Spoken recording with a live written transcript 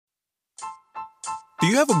Do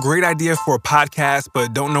you have a great idea for a podcast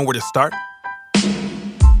but don't know where to start?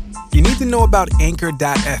 You need to know about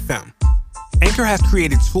Anchor.fm. Anchor has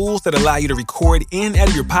created tools that allow you to record and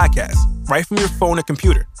edit your podcast right from your phone or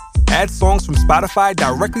computer. Add songs from Spotify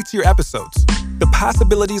directly to your episodes. The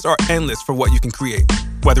possibilities are endless for what you can create,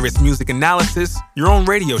 whether it's music analysis, your own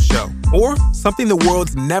radio show, or something the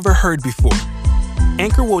world's never heard before.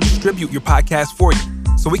 Anchor will distribute your podcast for you,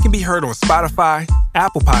 so it can be heard on Spotify,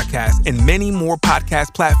 Apple Podcasts, and many more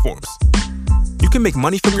podcast platforms. You can make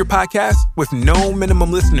money from your podcast with no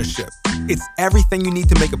minimum listenership. It's everything you need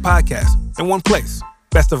to make a podcast in one place.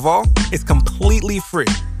 Best of all, it's completely free.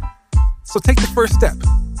 So take the first step.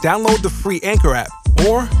 Download the free Anchor app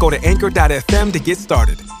or go to anchor.fm to get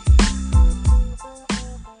started.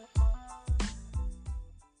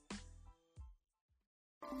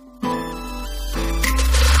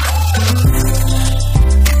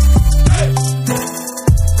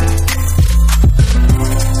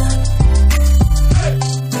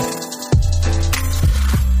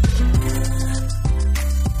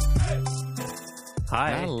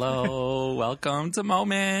 Hi. Hello. Welcome to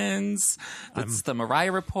Moments. It's the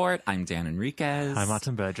Mariah Report. I'm Dan Enriquez. I'm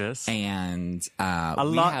Martin Burgess. And we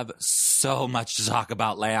have so much to talk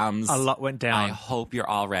about, lambs. A lot went down. I hope you're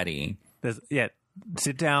all ready.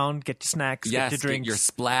 Sit down, get your snacks, get your drinks. Get your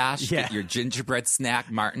splash, Yeah. get your gingerbread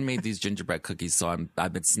snack. Martin made these gingerbread cookies, so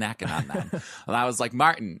I've been snacking on them. And I was like,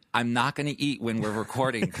 Martin, I'm not going to eat when we're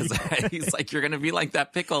recording because he's like, you're going to be like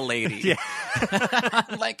that pickle lady. Yeah.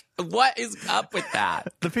 I'm like, what is up with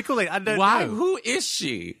that? The pickle lady, I don't Why? know. Who is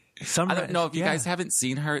she? I don't know if you guys haven't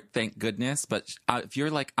seen her, thank goodness, but if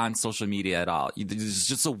you're like on social media at all, there's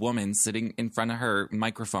just a woman sitting in front of her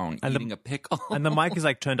microphone eating a pickle. And the mic is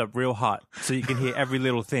like turned up real hot so you can hear every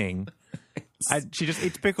little thing. She just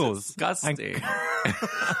eats pickles. Disgusting.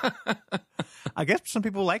 I guess some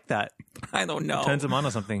people like that. I don't know. It turns them on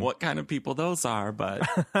or something. What kind of people those are, but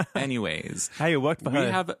anyways. Hey, it worked for her.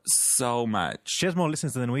 We have so much. She has more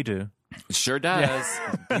listeners than we do. Sure does.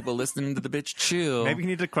 People listening to the bitch chew. Maybe you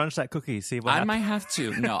need to crunch that cookie, see what I happens. might have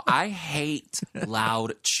to. No, I hate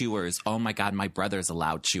loud chewers. Oh my God, my brother's a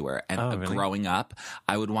loud chewer. And really? growing up,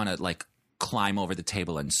 I would want to like climb over the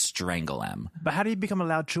table and strangle him. But how do you become a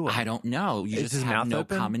loud chewer? I don't know. You Is just his have mouth no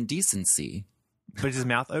open? common decency. But is his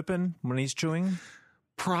mouth open when he's chewing?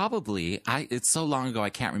 Probably. It's so long ago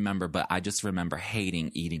I can't remember, but I just remember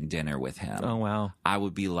hating eating dinner with him. Oh, wow. I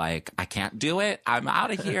would be like, I can't do it. I'm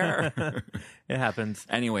out of here. It happens.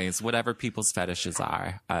 Anyways, whatever people's fetishes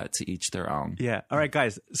are, to each their own. Yeah. All right,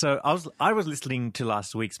 guys. So I was listening to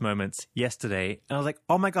last week's Moments yesterday, and I was like,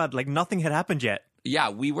 oh my God, like nothing had happened yet.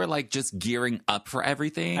 Yeah, we were like just gearing up for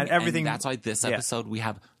everything. And everything. And that's why this episode, we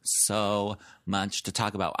have so much to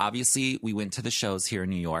talk about. Obviously, we went to the shows here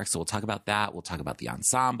in New York, so we'll talk about that. We'll talk about the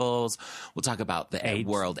ensembles. We'll talk about the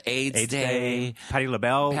World AIDS Day. Patti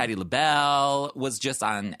LaBelle was just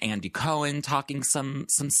on Andy Cohen talking some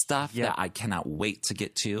stuff that I cannot wait to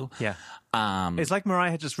get to. Yeah. It's like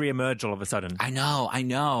Mariah had just reemerged all of a sudden. I know. And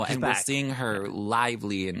back. we're seeing her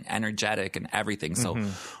lively and energetic and everything. So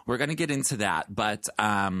we're going to get into that. But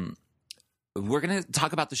we're going to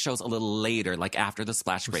talk about the shows a little later, like after the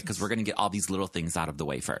splash break, because we're going to get all these little things out of the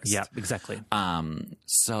way first. Yeah, exactly.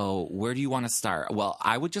 So where do you want to start? Well,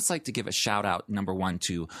 I would just like to give a shout out, number one,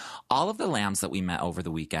 to all of the lambs that we met over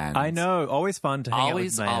the weekend. I know. Always fun to hang out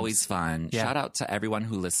with lambs. Always fun. Yeah. Shout out to everyone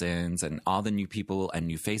who listens and all the new people and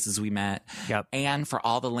new faces we met. Yep. And for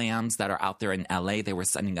all the lambs that are out there in LA, they were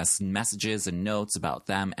sending us messages and notes about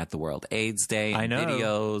them at the World AIDS Day. I know.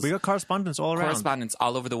 Videos. We got correspondence all around. Correspondence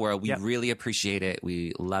all over the world. We really appreciate it.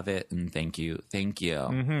 We love it. And thank you. Thank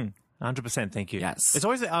you. 100% thank you. Yes. It's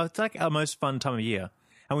always it's like our most fun time of year.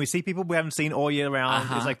 And we see people we haven't seen all year round.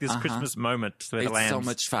 It's like this Christmas moment where the lambs so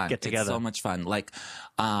much fun. get together. It's so much fun. Like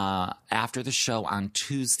after the show on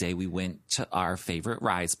Tuesday, we went to our favorite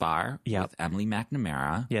Rise Bar with Emily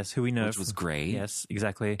McNamara. Yes, who we know. Which was great. Yes,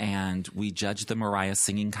 exactly. And we judged the Mariah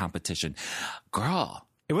singing competition. Girl.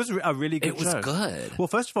 It was a really good show. It was good. Well,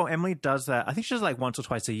 first of all, Emily does that. I think she does like once or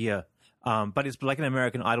twice a year. But it's like an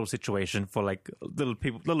American Idol situation for like the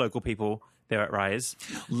local people there at Rise.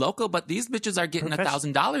 Local, but these bitches are getting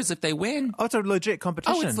 $1,000 if they win. Oh, it's a legit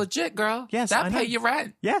competition. Oh, it's legit, girl. Yes, that pay you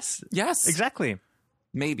rent. Yes, exactly.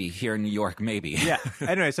 Maybe here in New York, maybe. Yeah.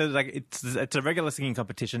 Anyway, so like it's a regular singing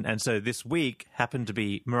competition, and so this week happened to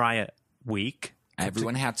be Mariah week.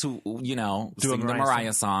 Everyone had to, sing the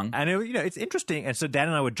Mariah song. And it's interesting. And so Dan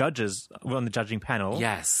and I were judges. We're on the judging panel.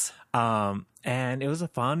 Yes. And it was a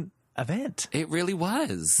fun event. It really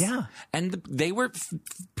was. Yeah. And they were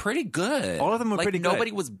pretty good. All of them were pretty good.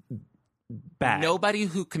 Nobody was bad. Nobody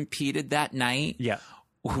who competed that night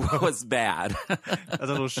was bad. As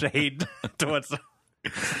a little shade towards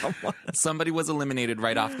someone. Somebody was eliminated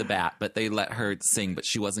right off the bat, but they let her sing, but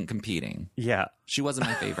she wasn't competing. Yeah. She wasn't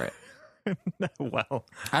my favorite. Well,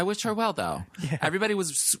 I wish her well, though. Yeah. Everybody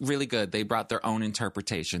was really good. They brought their own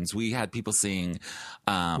interpretations. We had people sing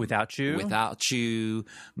Without You,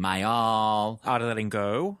 My All, Art of Letting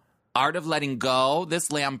Go. Art of Letting Go.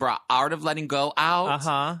 This lamb brought Art of Letting Go out.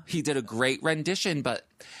 Uh-huh. He did a great rendition, but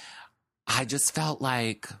I just felt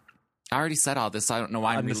like, I already said all this, so I don't know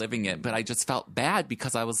why I'm reliving it, but I just felt bad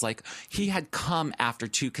because I was like, he had come after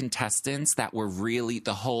two contestants that were really,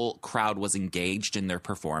 the whole crowd was engaged in their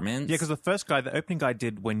performance. Yeah, because the opening guy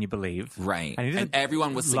did When You Believe. Right. And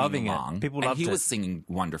everyone was singing along. People loved it. And he was singing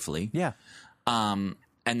wonderfully. Yeah. And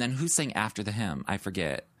then who sang after him? I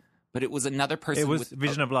forget. But it was another person. It was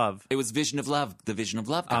Vision of Love. It was Vision of Love, the Vision of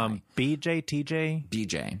Love guy. BJ, TJ?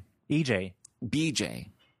 BJ. EJ. BJ.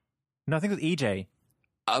 No, I think it was EJ.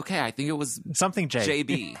 Okay, I think it was something J.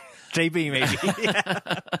 JB. JB, maybe. Yeah.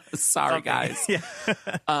 Sorry, guys. Yeah.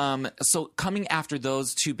 So coming after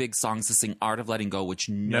those two big songs to sing Art of Letting Go, which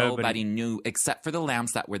nobody knew except for the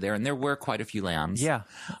lambs that were there, and there were quite a few lambs. Yeah.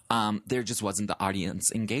 There just wasn't the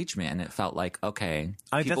audience engagement, and it felt like, okay,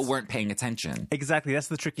 people weren't paying attention. Exactly. That's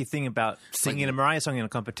the tricky thing about singing a Mariah song in a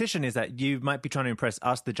competition is that you might be trying to impress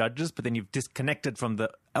us, the judges, but then you've disconnected from the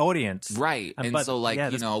audience. Right. And so,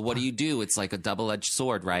 what do? It's like a double-edged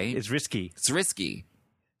sword, right? It's risky. It's risky.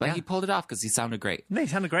 But he pulled it off because he sounded great. No, he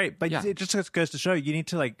sounded great. But it just goes to show you need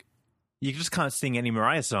to, you just can't sing any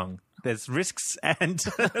Mariah song. There's risks and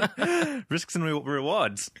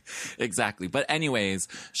rewards. Exactly. But anyways,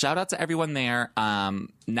 shout out to everyone there.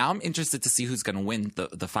 Now I'm interested to see who's going to win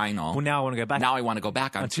the final. Well, now I want to go back. Now I want to go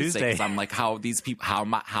back on Tuesday because I'm like, how these people, how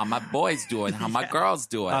my boys doing, how my girls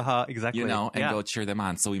doing. Exactly. And go cheer them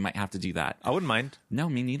on. So we might have to do that. I wouldn't mind. No,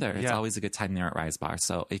 me neither. It's always a good time there at Rise Bar.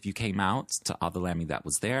 So if you came out to all the Lammy that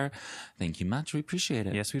was there, thank you much. We appreciate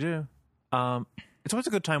it. Yes, we do. It's always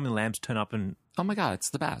a good time when the lambs turn up and oh my god,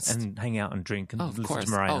 it's the best, and hang out and drink and of course.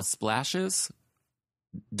 To Mariah. Oh, splashes!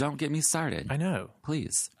 Don't get me started. I know.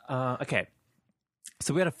 Please. Okay,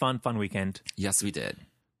 so we had a fun weekend. Yes, we did.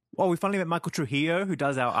 Well, we finally met Michael Trujillo, who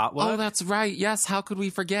does our artwork. Oh, that's right. Yes, how could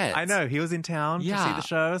we forget? I know he was in town to see the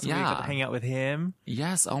show, so we got to hang out with him.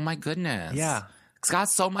 Yes. Oh my goodness. Yeah. God,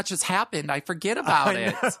 so much has happened. I forget about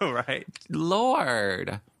it. I know, right?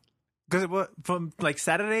 Lord. Because it was from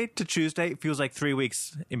Saturday to Tuesday, it feels like 3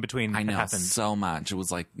 weeks in between. I know, happened. so much. It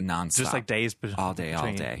was like nonstop. Just like days all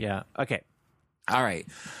day. Yeah. Okay. All right.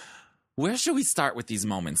 Where should we start with these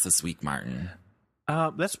moments this week, Martin?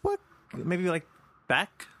 Let's work maybe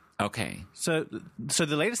back. Okay. So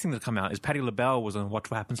the latest thing that's come out is Patti LaBelle was on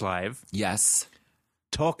Watch What Happens Live. Yes.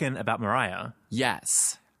 Talking about Mariah.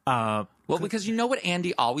 Yes. Well, because you know what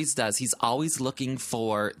Andy always does? He's always looking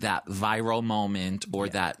for that viral moment or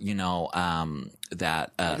that,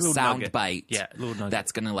 sound bite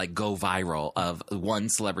that's going to go viral of one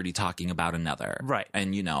celebrity talking about another. Right.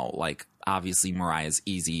 And, obviously Mariah's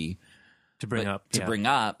easy to bring up.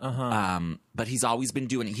 But he's always been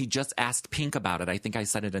doing it. He just asked Pink about it. I think I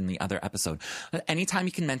said it in the other episode. Anytime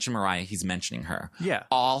he can mention Mariah, he's mentioning her. Yeah.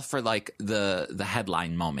 All for the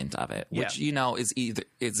headline moment of it, which is either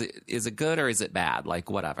is it good or is it bad?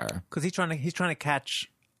 Whatever. Because he's trying to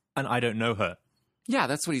catch an I don't know her. Yeah,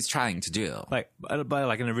 that's what he's trying to do. By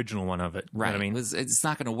an original one of it. Right. You know what I mean? It's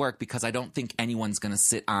not going to work because I don't think anyone's going to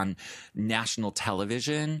sit on national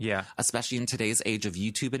television, especially in today's age of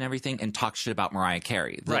YouTube and everything, and talk shit about Mariah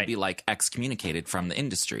Carey. They'll be excommunicated from the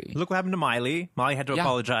industry. Look what happened to Miley. Miley had to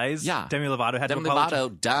apologize. Yeah. Demi Lovato had to apologize. Demi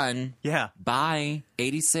Lovato, done. Yeah. Bye.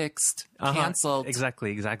 86th. Canceled.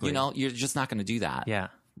 Exactly. You're just not going to do that. Yeah.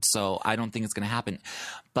 So I don't think it's going to happen.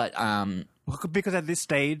 But because at this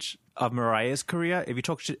stage of Mariah's career, if you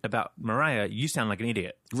talk shit about Mariah, you sound like an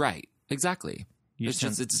idiot. Right. Exactly. It's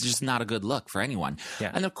just not a good look for anyone.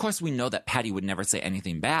 Yeah. And of course, we know that Patti would never say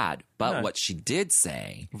anything bad, but what she did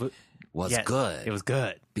say was good. It was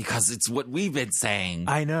good because it's what we've been saying.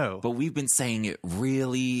 I know, but we've been saying it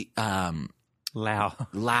really loud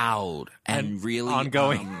and really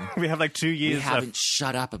ongoing. We have 2 years. We haven't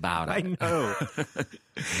shut up about it. I know. Well,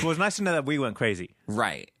 it was nice to know that we weren't crazy.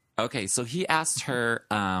 Right. Okay. So he asked her.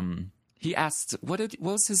 He asked what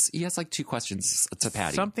was his. He asked 2 questions to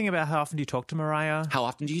Patti. Something about how often do you talk to Mariah? How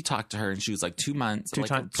often do you talk to her? And she was 2 months.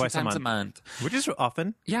 Twice a month, which is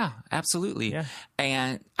often. Yeah, absolutely. Yeah.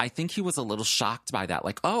 And I think he was a little shocked by that.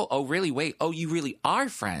 Oh, really? Wait. Oh, you really are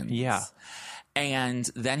friends? Yeah. And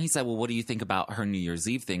then he said, well, what do you think about her New Year's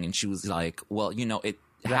Eve thing? And she was like, well,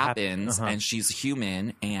 happens and she's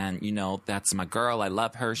human and, you know, that's my girl. I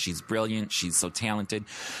love her. She's brilliant. She's so talented.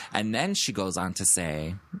 And then she goes on to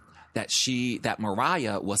say that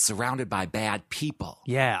Mariah was surrounded by bad people.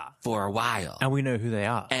 Yeah. For a while. And we know who they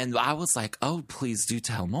are. And I was like, oh, please do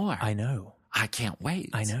tell more. I know. I can't wait.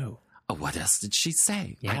 I know. Oh, what else did she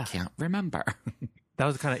say? Yeah. I can't remember. That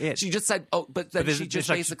was kind of it. She just said, but then she just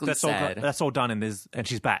basically said... that's all done and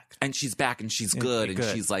she's back. And she's back and she's good. And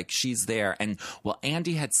she's like, she's there. And, well,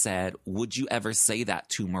 Andy had said, would you ever say that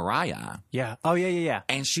to Mariah? Yeah. Oh, yeah.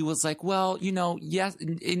 And she was like, well, you know, yes,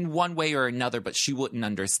 in one way or another, but she wouldn't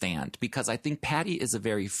understand. Because I think Patti is a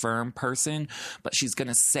very firm person, but she's going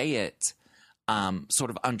to say it sort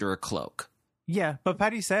of under a cloak. Yeah, but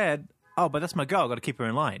Patti said, oh, but that's my girl. I've got to keep her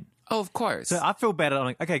in line. Oh, of course. So I feel better. I'm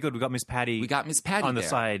like, okay, good. We got Miss Patti. We got Miss Patti on the there.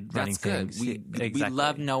 side running That's good. things. We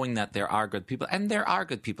love knowing that there are good people, and there are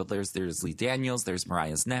good people. There's Lee Daniels. There's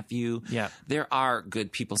Mariah's nephew. Yeah, there are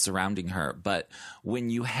good people surrounding her. But when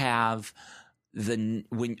you have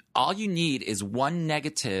when all you need is one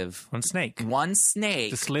snake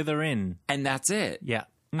to slither in, and that's it. Yeah,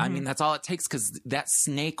 I mean that's all it takes because that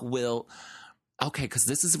snake will. Okay, because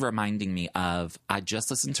this is reminding me of, I just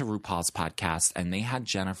listened to RuPaul's podcast, and they had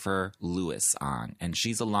Jennifer Lewis on, and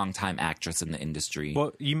she's a longtime actress in the industry.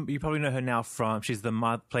 Well, you probably know her now from, she's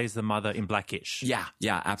plays the mother in Blackish. Yeah,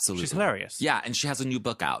 absolutely. She's hilarious. Yeah, and she has a new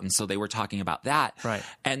book out, and so they were talking about that. Right.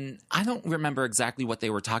 And I don't remember exactly what they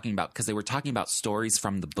were talking about, because they were talking about stories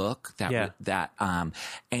from the book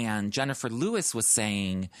and Jennifer Lewis was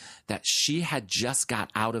saying that she had just got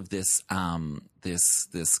out of this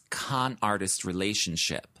this con artist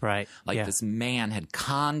relationship. Right. Like this man had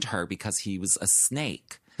conned her because he was a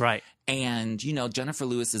snake. Right. And, you know, Jennifer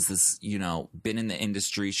Lewis is this, you know, been in the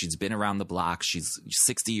industry. She's been around the block. She's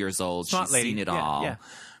 60 years old. Smart She's lady. Seen it all. Yeah.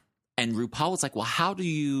 And RuPaul was like, well, how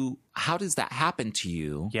does that happen to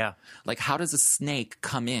you? Yeah. Like, how does a snake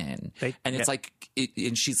come in? It's like,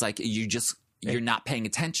 and she's like, you're not paying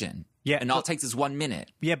attention. Yeah. And all it takes is 1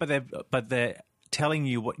 minute. Yeah, but they're telling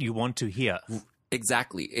you what you want to hear.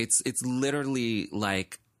 Exactly. It's literally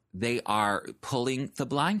like they are pulling the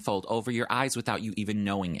blindfold over your eyes without you even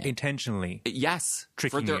knowing it. Intentionally. Yes.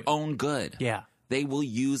 Tricking for their you. own good. Yeah. They will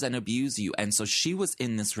use and abuse you. And so she was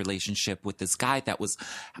in this relationship with this guy that was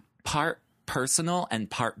part personal and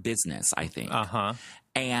part business, I think. Uh-huh.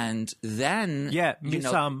 And then,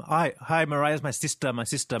 hi, Mariah's my sister.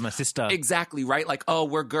 Exactly, right? Like, oh,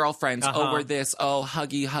 we're girlfriends. Oh, we're this. Oh,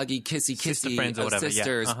 huggy, kissy, sister friends or whatever.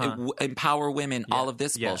 Sisters, empower women. All of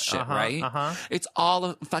this bullshit, right? It's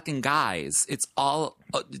all fucking guys. It's all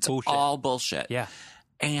bullshit. Yeah.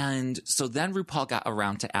 And so then RuPaul got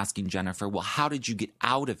around to asking Jennifer, well, how did you get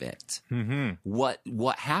out of it? Mm-hmm.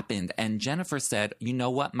 What happened? And Jennifer said, you know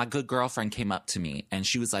what? My good girlfriend came up to me and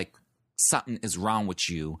she was like, something is wrong with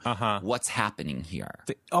you. What's happening here?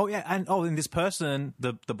 And this person,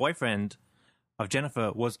 the boyfriend of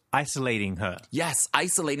Jennifer, was isolating her. Yes,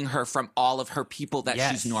 isolating her from all of her people that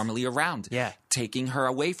she's normally around. Yeah. Taking her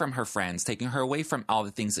away from her friends, taking her away from all the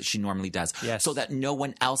things that she normally does. Yes. So that no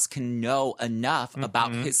one else can know enough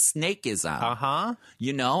about his snakeism.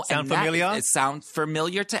 You know? Sound familiar? It sound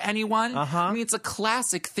familiar to anyone? I mean, it's a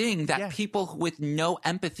classic thing that people with no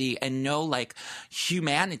empathy and no, like,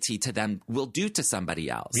 humanity to them will do to somebody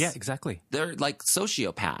else. Yeah, exactly. They're like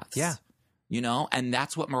sociopaths. Yeah. You know, and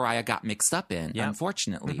that's what Mariah got mixed up in,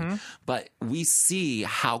 unfortunately. But we see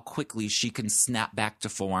how quickly she can snap back to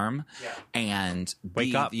form and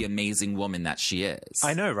be the amazing woman that she is.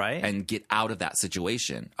 I know, right? And get out of that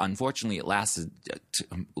situation. Unfortunately, it lasted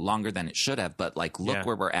longer than it should have. But, like, look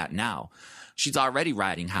where we're at now. She's already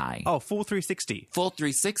riding high. Oh, full 360. Full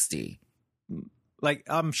 360. Like,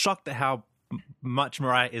 I'm shocked at how much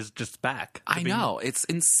Mariah is just back. I know. It's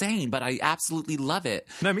insane, but I absolutely love it.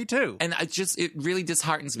 No, me too. And it really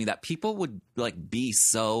disheartens me that people would, like, be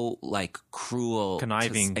so, like, cruel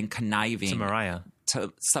conniving to Mariah.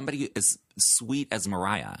 To somebody as sweet as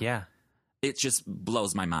Mariah. Yeah. It just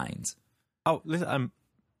blows my mind. Oh, listen,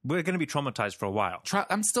 we're going to be traumatized for a while.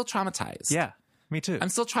 I'm still traumatized. Yeah, me too. I'm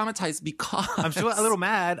still traumatized because... I'm still a little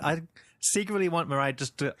mad. I secretly want Mariah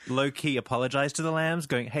just to low-key apologize to the Lambs,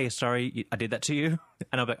 going, hey, sorry, I did that to you.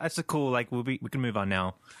 And I'll be like, that's cool, like, we can move on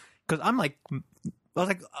now. Because I was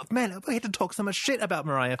like, man, we had to talk so much shit about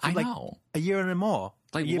Mariah for like a year and more.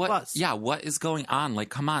 Like, a year plus. Yeah, what is going on? Like,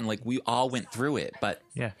 come on, like, we all went through it, but...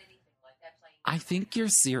 Yeah. I think your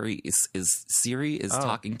Siri is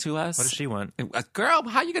talking to us. What does she want? Girl,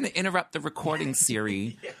 how are you going to interrupt the recording,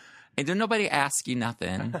 Siri? And did nobody ask you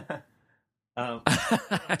nothing?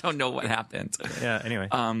 I don't know what happened. Yeah, anyway.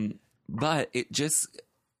 But it just,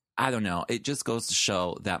 I don't know. It just goes to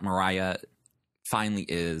show that Mariah finally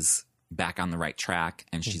is back on the right track,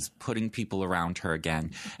 and she's putting people around her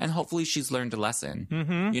again, and hopefully she's learned a lesson.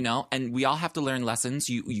 You know, and we all have to learn lessons.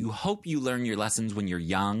 You hope you learn your lessons when you're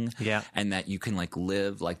young, and that you can like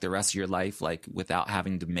live like the rest of your life like without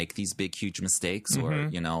having to make these big huge mistakes or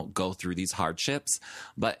you know, go through these hardships.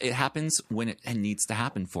 But it happens when it needs to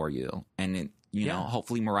happen for you, and it, you know,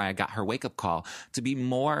 hopefully Mariah got her wake up call to be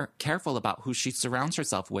more careful about who she surrounds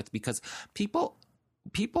herself with, because people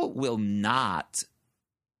will not.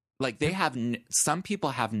 Like they have, some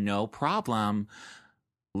people have no problem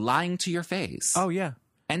lying to your face. Oh, yeah.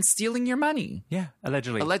 And stealing your money. Yeah,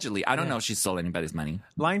 allegedly. Allegedly. I don't know if she stole anybody's money.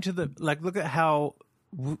 Lying to the, like, look at how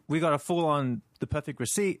we got a full on the perfect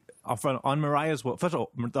receipt on Mariah's world. First of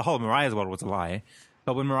all, the whole Mariah's world was a lie.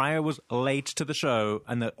 But when Mariah was late to the show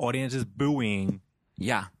and the audience is booing.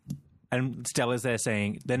 Yeah. And Stella's there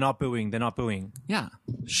saying, they're not booing. Yeah.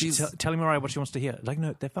 She's telling Mariah what she wants to hear. Like,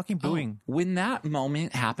 no, they're fucking booing. When that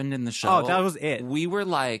moment happened in the show. Oh, that was it. We were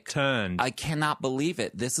like, turned. I cannot believe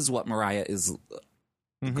it. This is what Mariah is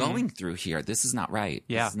going through here. This is not right.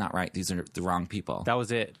 Yeah. This is not right. These are the wrong people. That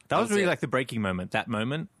was it. That was really like the breaking moment. That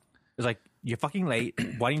moment. It was like, you're fucking late.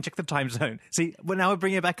 Why didn't you check the time zone? See, well, now we're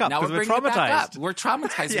bringing it back up because we're traumatized. We're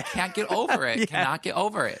traumatized. We can't get over it. Cannot get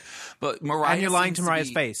over it. But Mariah, and you're lying to Mariah's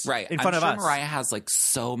face, right? In front of us. Mariah has like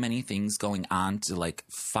so many things going on to like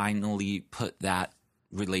finally put that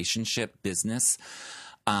relationship business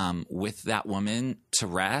with that woman to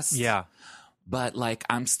rest. Yeah. But like,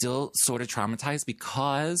 I'm still sort of traumatized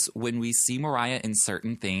because when we see Mariah in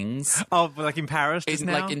certain things, like in Paris,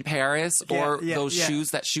 like in Paris, or those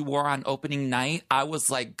shoes that she wore on opening night, I was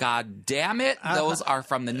like, God damn it, those are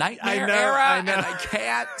from the Nightmare era, and I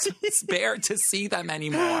can't bear to see them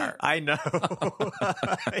anymore. I know,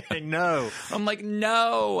 I know. I'm like,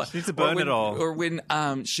 no, she needs to burn it all. Or when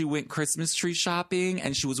she went Christmas tree shopping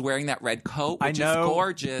and she was wearing that red coat, which is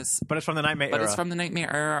gorgeous, but it's from the Nightmare era. But it's from the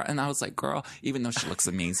Nightmare era, and I was like, girl. Even though she looks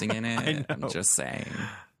amazing in it, I'm just saying.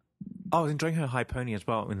 I was enjoying her high pony as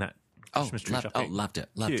well in that Christmas tree shopping. Loved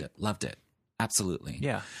it. Absolutely.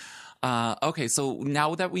 Yeah. Okay, so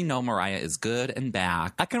now that we know Mariah is good and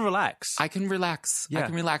back, I can relax. Yeah,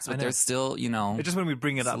 but there's still, you know, it's just when we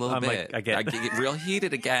bring it up, a little bit. Like, I get real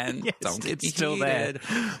heated again. Yes, don't get me still heated.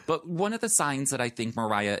 There. But one of the signs that I think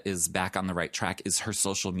Mariah is back on the right track is her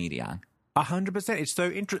social media. 100%. It's so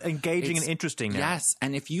engaging and interesting now. Yes.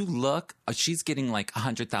 And if you look, she's getting like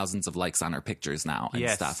 100,000 of likes on her pictures now and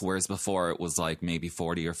stuff. Whereas before it was like maybe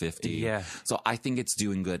 40 or 50. Yeah. So I think it's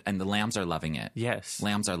doing good. And the lambs are loving it. Yes.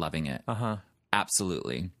 Lambs are loving it.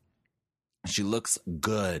 Absolutely. She looks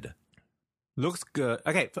good. Looks good.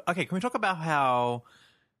 Okay. Can we talk about how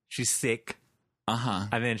she's sick?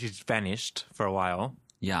 And then she's vanished for a while.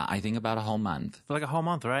 Yeah. I think about a whole month. For like a whole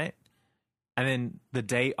month, right? And then the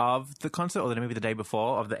day of the concert, or then maybe the day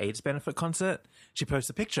before of the AIDS benefit concert, she posts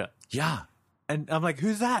a picture. Yeah. And I'm like,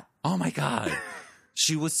 who's that? Oh, my God.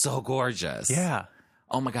 She was so gorgeous. Yeah.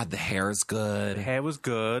 Oh, my God. The hair is good. The hair was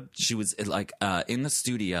good. She was like in the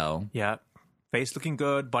studio. Yeah. Face looking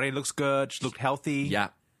good. Body looks good. She looked healthy. Yeah.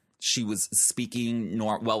 She was speaking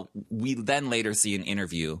well, we then later see an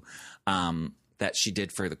interview that she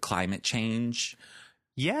did for the climate change.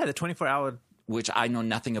 Yeah. The 24-hour... which I know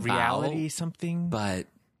nothing about. Reality something? But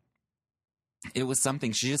it was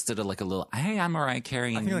something. She just did a little, hey, I'm Mariah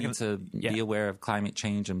Carey and you need to be aware of climate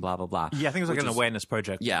change and blah, blah, blah. Yeah, I think it was like an awareness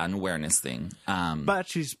project. Yeah, an awareness thing. But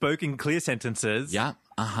she spoke in clear sentences. Yeah,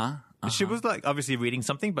 She was like obviously reading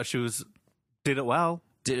something, but did it well.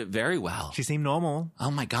 Did it very well. She seemed normal.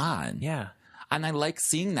 Oh, my God. Yeah. And I like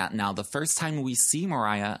seeing that now. The first time we see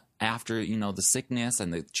Mariah after, you know, the sickness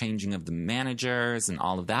and the changing of the managers and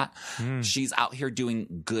all of that, she's out here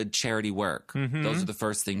doing good charity work. Those are the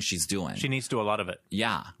first things she's doing. She needs to do a lot of it.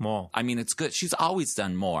 Yeah. More. I mean, it's good. She's always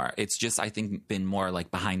done more. It's just, I think, been more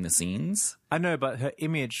like behind the scenes. I know, but her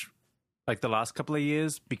image, like the last couple of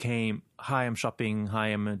years, became, hi, I'm shopping, hi,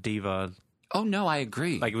 I'm a diva. Oh, no, I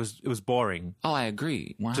agree. Like it was boring. Oh, I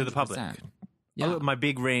agree. 100%. To the public. Yeah. My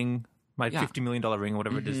big ring, my $50 million ring or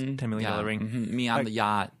whatever it is, $10 million ring. Me on the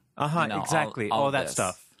yacht. Exactly. All that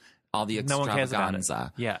stuff. All the no one cares about it.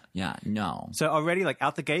 Yeah. Yeah, no. So already, like,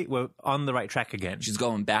 out the gate, we're on the right track again. She's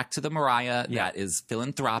going back to the Mariah that is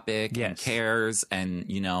philanthropic and cares and,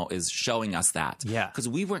 you know, is showing us that. Yeah. Because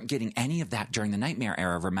we weren't getting any of that during the Nightmare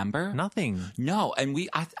era, remember? Nothing. No. And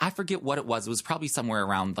I forget what it was. It was probably somewhere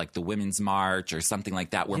around, like, the Women's March or something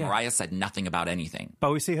like that where Mariah said nothing about anything.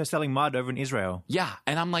 But we see her selling mud over in Israel. Yeah.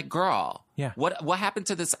 And I'm like, girl. Yeah. What happened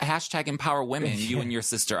to this hashtag empower women you and your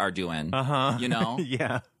sister are doing? Uh-huh. You know?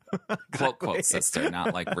 Yeah. Quote, quote, sister,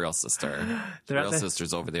 not like real sister. They're Real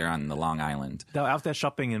sister's over there on the Long Island. They were out there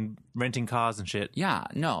shopping and renting cars and shit. Yeah,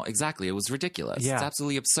 no, exactly. It was ridiculous. Yeah. It's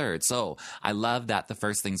absolutely absurd. So I love that the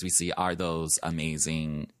first things we see are those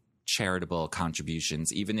amazing charitable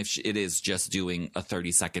contributions, even if it is just doing a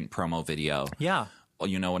 30-second promo video. Yeah.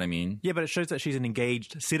 You know what I mean? Yeah, but it shows that she's an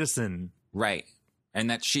engaged citizen. Right. And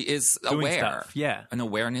that she is Doing aware. stuff. Yeah. And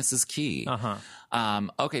awareness is key. Uh-huh.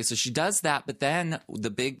 Okay, so she does that, but then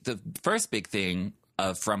the first big thing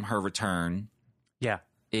from her return Yeah.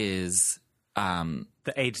 is The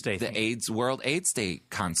AIDS Day thing. the World AIDS Day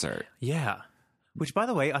concert. Yeah. Which, by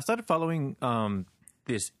the way, I started following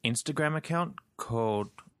this Instagram account called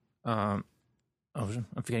I'm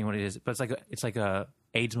forgetting what it is, but it's like a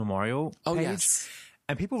AIDS memorial Oh, page. yes.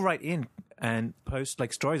 And people write in and post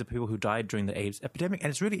like stories of people who died during the AIDS epidemic, and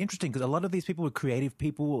it's really interesting because a lot of these people were creative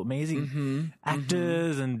people, amazing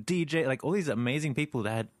actors and DJ, like all these amazing people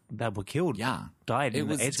that were killed. Yeah. Died. It in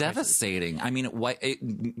was the AIDS crisis. devastating. I mean,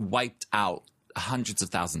 it wiped out hundreds of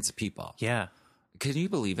thousands of people. Yeah. Can you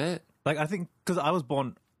believe it? Like, I think because I was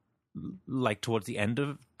born like towards the end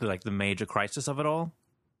of the major crisis of it all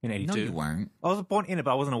in '82. No, you weren't. I was born in it,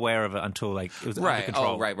 but I wasn't aware of it until like it was under Right.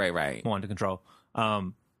 control. Oh, right. More under control.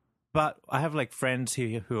 But I have like friends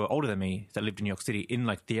who are older than me that lived in New York City in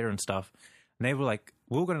like theater and stuff, and they were like,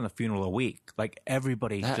 we were going to the funeral a week. Like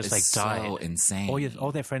everybody That just is like died. so insane.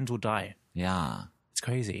 All their friends will die. Yeah. It's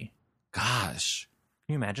crazy. Gosh.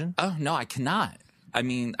 Can you imagine? Oh, no, I cannot. I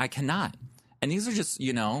mean, I cannot. And these are just,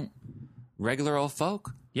 regular old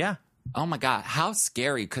folk. Yeah. Oh my God, how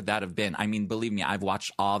scary could that have been? I mean, believe me, I've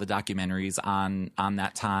watched all the documentaries on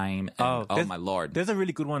that time. And, oh my Lord. There's a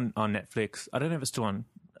really good one on Netflix. I don't know if it's still on.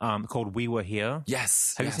 Called "We Were Here."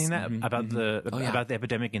 Yes. Have you seen that about about the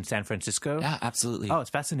epidemic in San Francisco? Yeah, absolutely. Oh, it's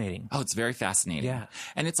fascinating. Oh, it's very fascinating. Yeah.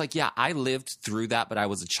 And it's like, yeah, I lived through that, but I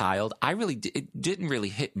was a child. It didn't really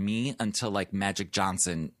hit me until like Magic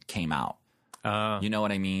Johnson came out. You know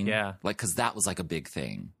what I mean? Yeah. Like, because that was like a big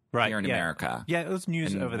thing here in yeah. America. Yeah, it was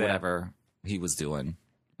news and over there. whatever he was doing.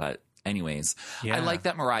 But anyways, Yeah. I like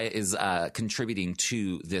that Mariah is contributing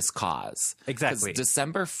to this cause. Exactly. 'Cause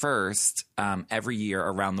December 1st, every year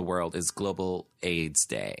around the world is Global AIDS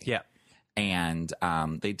Day. Yeah. And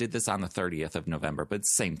they did this on the 30th of November, but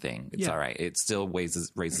it's the same thing. It's Yeah. all right. It still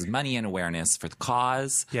raises money and awareness for the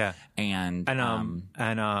cause. Yeah. And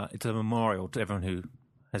it's a memorial to everyone who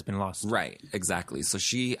has been lost. right, exactly. So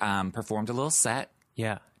she performed a little set.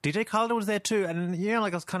 Yeah. DJ Khaled was there too, and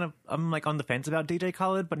like I'm like on the fence about DJ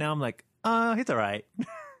Khaled, but now I'm like, he's all right.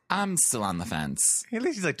 I'm still on the fence. At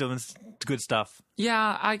least he's like doing good stuff.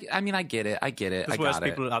 Yeah, I mean, I get it. There's I worse got it.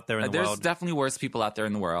 people out there in the There's world. definitely worse people out there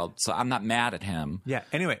in the world, so I'm not mad at him. Yeah.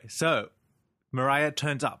 Anyway, so Mariah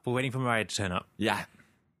turns up. We're waiting for Mariah to turn up. Yeah.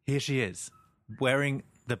 Here she is, wearing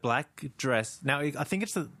the black dress. Now, I think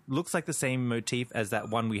looks like the same motif as that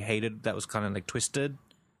one we hated that was kind of like twisted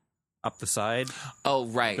up the side. Oh,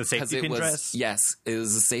 right. The safety pin dress? Yes, it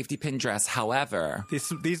was a safety pin dress. However,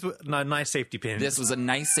 These were nice safety pins. this was a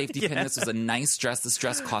nice safety pin. This was a nice dress. This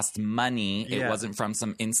dress cost money. It Yeah. wasn't from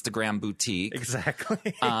some Instagram boutique.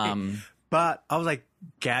 Exactly. But I was like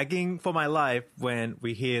gagging for my life when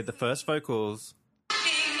we hear the first vocals.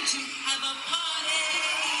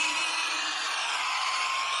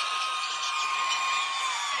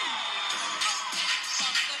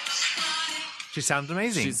 She sounds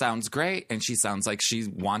amazing. She sounds great, and she sounds like she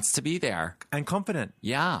wants to be there. and confident.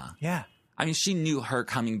 Yeah. Yeah. I mean, she knew her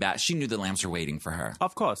coming back. She knew the lambs were waiting for her.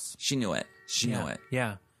 Of course. She knew it. She knew it.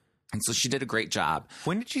 Yeah. And so she did a great job.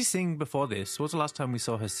 When did she sing before this? What was the last time we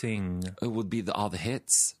saw her sing? It would be all the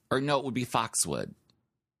hits. Or no, it would be Foxwood.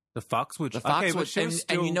 The Foxwood. The Okay, Foxwood. but she was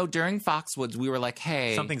still... and during Foxwoods, we were like,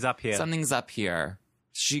 hey. Something's up here. Something's up here.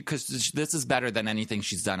 Because this is better than anything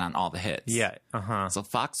she's done on all the hits. Yeah. Uh-huh. So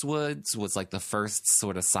Foxwoods was like the first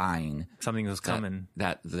sort of sign Something was coming.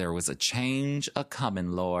 that there was a change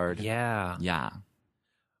a-coming, Lord. Yeah. Yeah.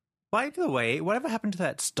 By the way, whatever happened to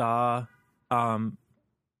that Star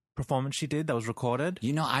performance she did that was recorded?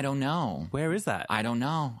 I don't know. Where is that? I don't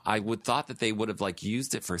know. I would thought that they would have like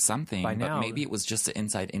used it for something, By but now. maybe it was just an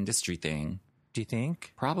inside industry thing. Do you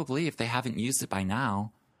think? Probably if they haven't used it by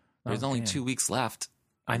now. There's only damn. 2 weeks left.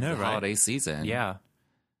 I know, of the right? holiday season. Yeah.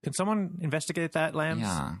 Can someone investigate that, Lambs?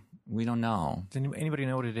 Yeah. We don't know. Does anybody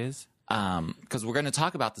know what it is? Because we're going to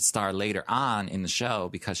talk about the Star later on in the show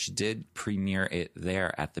because she did premiere it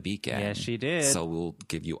there at the Beacon. Yes, she did. So we'll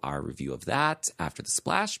give you our review of that after the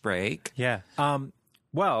splash break. Yeah.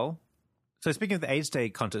 Well, so speaking of the AIDS Day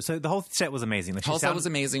concert, so the whole set was amazing. Like, The whole set was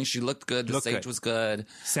amazing. She looked good. The Looked stage good. was good.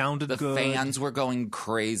 Sounded The good. fans were going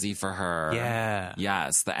crazy for her. Yeah.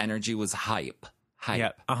 Yes. The energy was hype.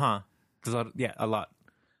 hype. Yeah. There's a lot.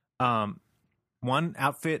 One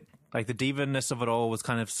outfit, like the diva-ness of it all, was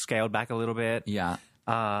kind of scaled back a little bit. Yeah.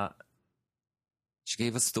 She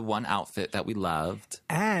gave us the one outfit that we loved.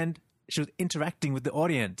 And she was interacting with the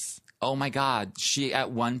audience. Oh my God. She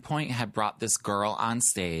at one point had brought this girl on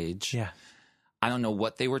stage. Yeah. I don't know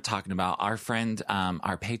what they were talking about. Our friend,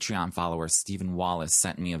 our Patreon follower, Stephen Wallace,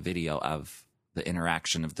 sent me a video of the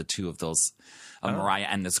interaction of the two of those, Mariah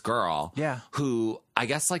and this girl. Yeah. Who, I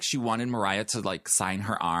guess, like, she wanted Mariah to, like, sign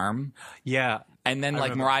her arm. Yeah. And then,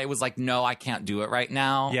 like, Mariah was like, no, I can't do it right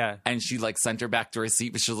now. Yeah. And she, like, sent her back to her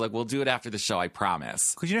seat, but she was like, we'll do it after the show, I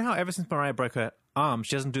promise. Because you know how ever since Mariah broke her arm,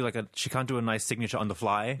 she can't do a nice signature on the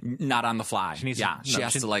fly? Not on the fly. She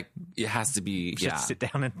has to, like, it has to be, she has to sit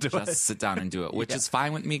down and do it. She has to sit down and do it, which is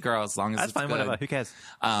fine with me, girl, as long as it's fine, good. whatever. Who cares?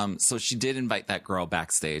 So she did invite that girl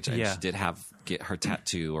backstage, and she did get her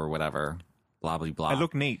tattoo or whatever. Blah, blah, blah. It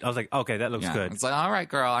looked neat. I was like, okay, that looks good. It's like, all right,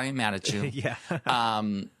 girl, I ain't mad at you. Yeah.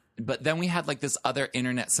 But then we had like this other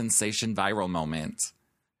internet sensation viral moment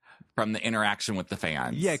from the interaction with the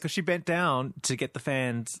fans. Yeah, because she bent down to get the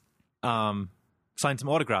fans sign some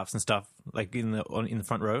autographs and stuff, like in the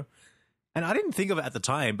front row. And I didn't think of it at the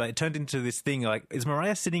time, but it turned into this thing like, is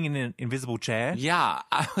Mariah sitting in an invisible chair? Yeah.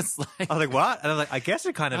 I was like, what? And I was like, I guess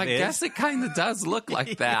it kind of is. I guess it kind of does look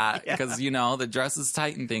like that because, you know, the dress is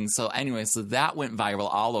tight and things. So anyway, so that went viral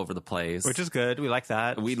all over the place. Which is good. We like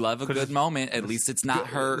that. We love a good moment. At least it's not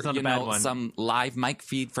her, you know, some live mic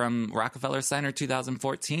feed from Rockefeller Center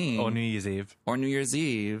 2014. Or New Year's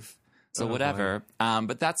Eve. So whatever.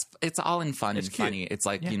 But it's all in fun and cute. Funny. It's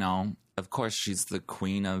like, you know, of course, she's the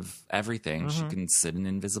queen of everything. She can sit in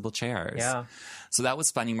invisible chairs. Yeah. So that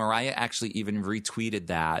was funny. Mariah actually even retweeted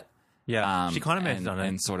that. Yeah. She commented on it.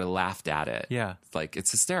 And sort of laughed at it. Yeah. Like,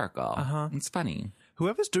 it's hysterical. It's funny.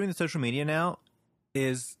 Whoever's doing the social media now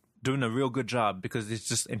is doing a real good job because it's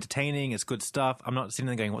just entertaining. It's good stuff. I'm not sitting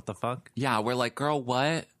there going, what the fuck? Yeah. We're like, girl,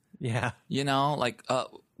 what? Yeah. You know, like,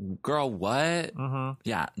 girl, what?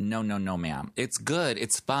 Yeah, no, ma'am. It's good.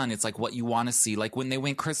 It's fun. It's like what you want to see. Like when they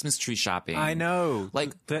went Christmas tree shopping. I know.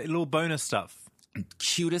 Like the little bonus stuff.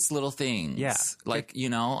 Cutest little things. Yeah. Like, you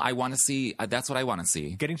know, I want to see. That's what I want to see.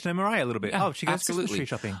 Getting to know Mariah a little bit. Yeah, she goes Christmas tree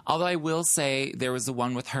shopping. Although I will say there was the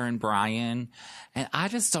one with her and Brian, and I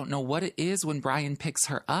just don't know what it is when Brian picks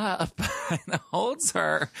her up and holds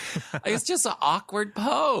her. It's just an awkward pose.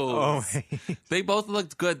 Oh, they both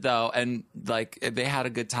looked good though, and like they had a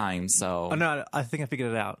good time. So no, I think I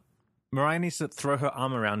figured it out. Mariah needs to throw her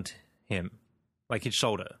arm around him, like his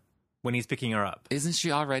shoulder, when he's picking her up. Isn't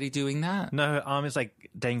she already doing that? No, her arm is like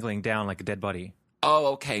dangling down like a dead body.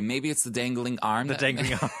 Oh, okay. Maybe it's the dangling arm.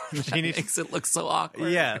 Dangling arm. That makes it look so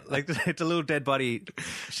awkward. Yeah, like it's a little dead body.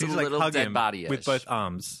 She's like hugging him with both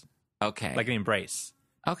arms. Okay. Like an embrace.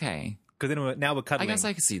 Okay. Because now we're cuddling. I guess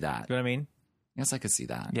I could see that. You know what I mean? Yes, I could see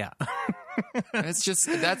that. Yeah. That's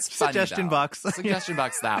funny. Suggestion box. Suggestion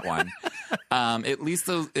box, that one. At least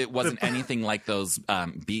it wasn't anything like those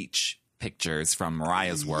beach pictures from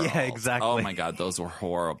Mariah's World. Yeah, exactly. Oh my God, those were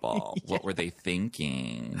horrible. Yeah. What were they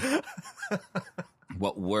thinking?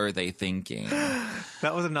 What were they thinking?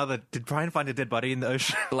 That was another. Did Brian find a dead body in the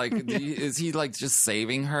ocean? Like, is he like just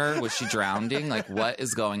saving her? Was she drowning? Like, what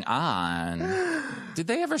is going on? Did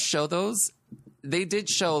they ever show those? They did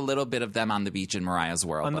show a little bit of them on the beach in Mariah's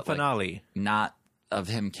World. On the finale. Like, not of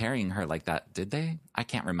him carrying her like that, did they? I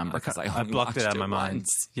can't remember because I blocked it out of my mind.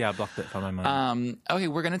 Once. Yeah, I blocked it from my mind. Okay,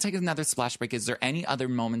 we're going to take another splash break. Is there any other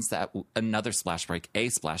moments a splash break,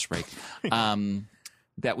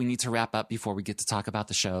 that we need to wrap up before we get to talk about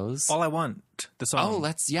the shows? All I Want, the song. Oh,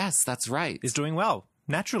 that's right. Is doing well,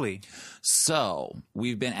 naturally. So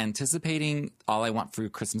we've been anticipating All I Want for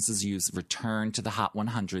Christmas Is You's return to the Hot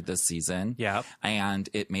 100 this season. Yeah. And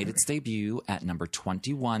it made its debut at number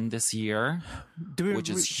 21 this year, which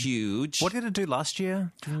is huge. What did it do last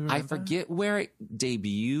year? I forget where it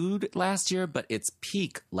debuted last year, but its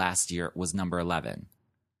peak last year was number 11.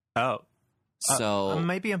 Oh. So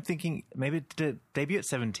maybe I'm thinking, maybe did it debut at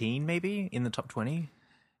 17, maybe in the top 20?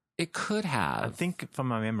 It could have. I think from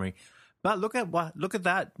my memory. But look at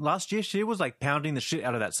that. Last year, she was like pounding the shit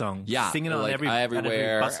out of that song. Yeah. Singing it like on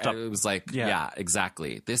everywhere. Bus stop. It was like, yeah,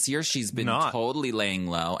 exactly. This year, she's been totally laying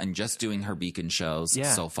low and just doing her Beacon shows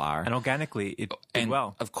so far. And organically, it did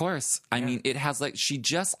well. Of course. I mean, it has like, she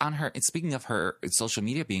just on her, speaking of her social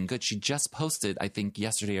media being good, she just posted, I think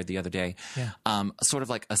yesterday or the other day, sort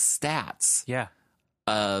of like a stats. Yeah.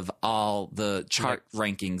 Of all the chart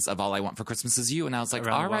rankings of All I Want for Christmas Is You. And I was like,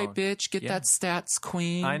 all right, bitch, get that stats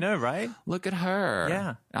queen. I know, right? Look at her.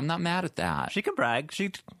 Yeah. I'm not mad at that. She can brag.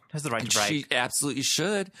 She Has the right to brag. She absolutely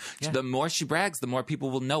should. Yeah. The more she brags, the more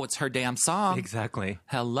people will know it's her damn song. Exactly.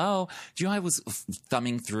 Hello. Do you know I was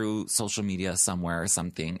thumbing through social media somewhere or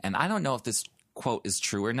something, and I don't know if this quote is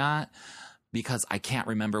true or not because I can't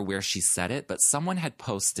remember where she said it, but someone had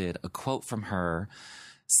posted a quote from her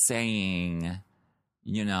saying,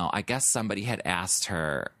 you know, I guess somebody had asked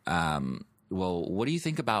her, well, what do you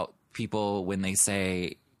think about people when they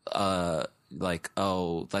say, like,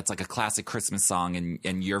 oh, that's like a classic Christmas song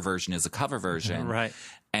and your version is a cover version. Right.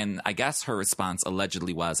 And I guess her response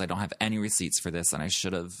allegedly was, I don't have any receipts for this and I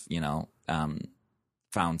should have, you know,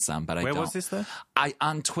 found some, but I don't. Where was this though?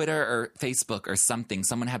 On Twitter or Facebook or something,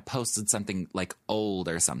 someone had posted something like old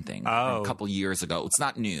or something a couple years ago. It's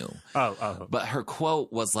not new. But her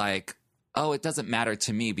quote was like, oh, it doesn't matter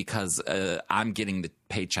to me because I'm getting the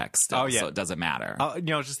paycheck still, so it doesn't matter. You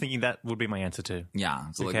know, I was just thinking that would be my answer too.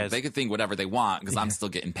 Yeah, so like, they could think whatever they want because I'm still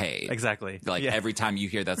getting paid. Exactly. Like every time you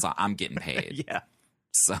hear that song, I'm getting paid. Yeah.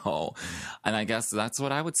 So, and I guess that's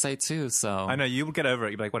what I would say too. So I know you will get over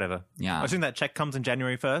it. You'll be like, whatever. Yeah. I assume that check comes in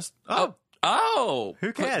January 1st. Oh,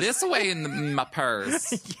 who cares? Put this away in my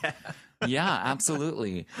purse. Yeah. Yeah,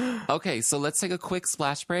 absolutely. Okay, so let's take a quick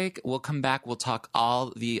splash break. We'll come back. We'll talk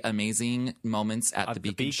all the amazing moments at the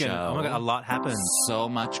Beacon show. Oh my God, a lot happens. So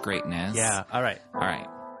much greatness. Yeah. All right. All right.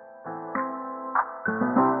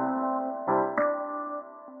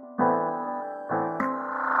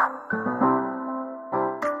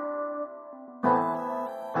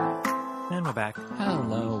 And we're back.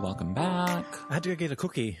 Hello, welcome back. I had to go get a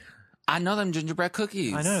cookie. I know them gingerbread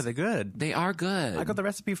cookies. I know, they're good. They are good. I got the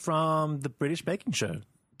recipe from the British Baking Show.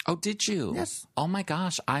 Oh, did you? Yes. Oh my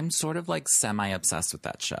gosh, I'm sort of like semi-obsessed with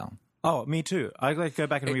that show. Oh, me too. I like go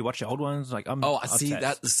back and rewatch the old ones. Like, I'm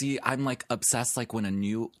obsessed. I'm like obsessed. Like when a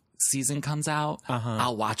new season comes out,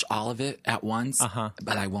 I'll watch all of it at once,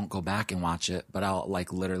 but I won't go back and watch it. But I'll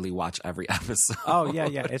like literally watch every episode. Oh yeah,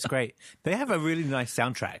 it's great. They have a really nice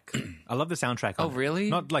soundtrack. I love the soundtrack. Oh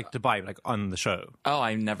really? Not like to buy, like on the show. Oh,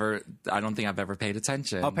 I don't think I've ever paid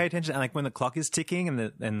attention. I'll pay attention, and like when the clock is ticking and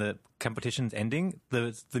the competition's ending,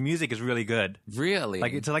 the music is really good. Really?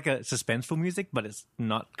 Like it's like a suspenseful music, but it's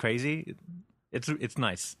not crazy. It's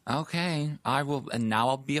nice. Okay, I will, and now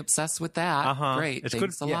I'll be obsessed with that. Great, it's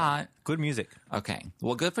thanks good, a lot. Good music. Okay,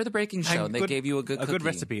 well, good for the baking show. They gave you a good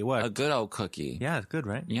recipe. It worked. A good old cookie. Yeah, it's good,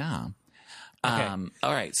 right? Yeah. Okay.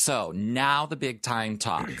 All right. So now the big time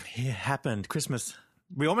talk. It happened. Christmas.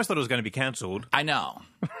 We almost thought it was going to be cancelled. I know,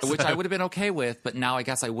 which I would have been okay with, but now I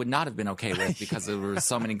guess I would not have been okay with because there were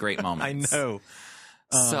so many great moments. I know.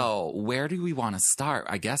 So where do we want to start?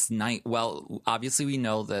 I guess well, obviously we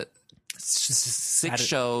know that 6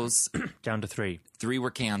 shows down to 3. 3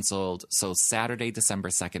 were canceled. So Saturday, December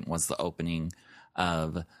 2nd was the opening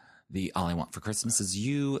of the All I Want for Christmas Is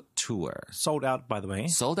You tour. Sold out, by the way.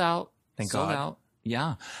 Sold out. Thank sold God. out.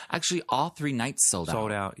 Yeah. Actually, all 3 nights sold out.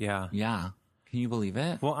 Sold out, yeah. Yeah. Can you believe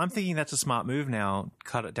it? Well, I'm thinking that's a smart move now.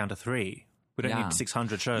 Cut it down to 3. We don't need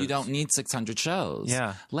 600 shows. You don't need 600 shows.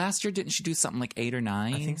 Yeah. Last year, didn't she do something like 8 or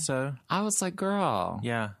 9? I think so. I was like, girl.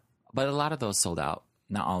 Yeah. But a lot of those sold out.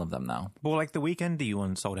 Not all of them, though. Well, like the weekendy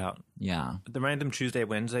one sold out. Yeah. The random Tuesday,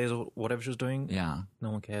 Wednesdays, or whatever she was doing. Yeah.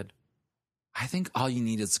 No one cared. I think all you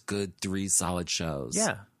need is good 3 solid shows.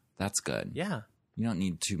 Yeah. That's good. Yeah. You don't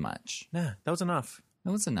need too much. Nah, that was enough.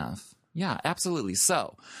 That was enough. Yeah, absolutely.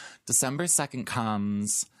 So, December 2nd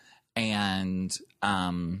comes, and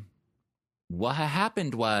what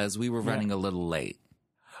happened was we were running a little late.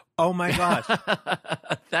 Oh my gosh.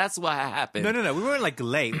 That's what happened. No. We weren't like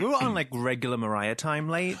late. We were on like regular Mariah time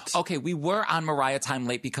late. Okay, we were on Mariah time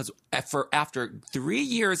late because after 3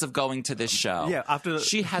 years of going to this show,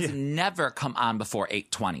 she has never come on before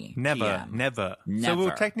 8:20. Never. So we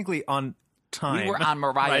were technically on time. We were on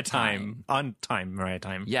Mariah time. On time, Mariah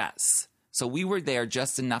time. Yes. So we were there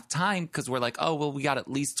just enough time because we're like, oh, well, we got at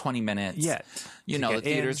least 20 minutes. Yeah. You know, the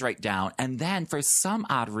theater's right down. And then for some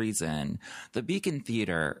odd reason, the Beacon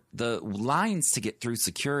Theater, the lines to get through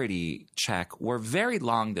security check were very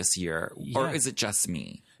long this year. Yeah. Or is it just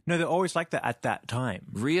me? No, they're always like that at that time.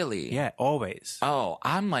 Really? Yeah, always. Oh,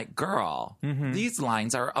 I'm like, girl, these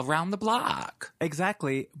lines are around the block.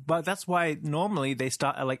 Exactly. But that's why normally they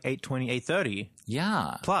start at like 8:20, 8:30.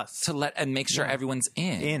 Yeah. Plus. To make sure everyone's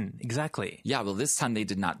in. Exactly. Yeah, well, this time they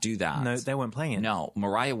did not do that. No, they weren't playing it. No,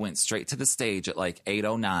 Mariah went straight to the stage at like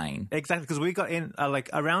 8:09. Exactly, because we got in like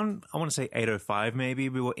around, I want to say 8:05 maybe.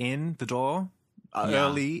 We were in the door.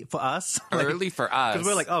 Early for us. Early for us. Because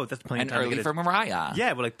we're like, oh, that's plenty of time. And early for Mariah.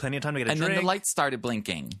 Yeah, we're like, plenty of time to get a drink. And then the lights started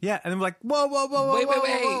blinking. Yeah, and then we're like, whoa.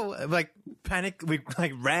 Wait. Like, panic. We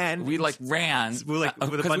like ran. We like ran. We were like,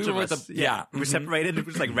 with a bunch of us. Yeah. We separated. We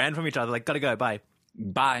just like ran from each other, like, gotta go, bye.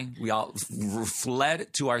 bye. We all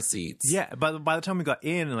fled to our seats. Yeah, but by the time we got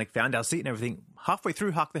in and like found our seat and everything, halfway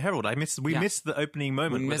through Hark the Herald, we missed the opening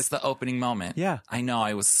moment. We missed the opening moment. Yeah. I know.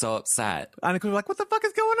 I was so upset. And we were like, what the fuck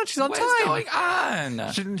is going on? She's on time. What's going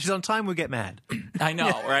on? She's on time, we'll get mad. I know,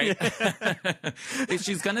 right? If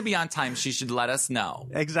she's going to be on time, she should let us know.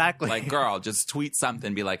 Exactly. Like, girl, just tweet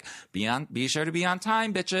something. Be like, be sure to be on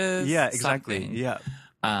time, bitches. Yeah, exactly. Something. Yeah.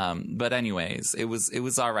 But anyways, it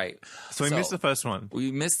was all right. So we missed the first one.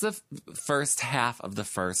 We missed the first half of the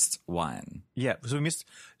first one. Yeah. So we missed.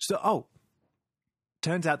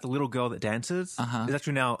 Turns out the little girl that dances is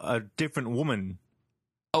actually now a different woman.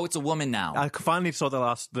 Oh, it's a woman now. I finally saw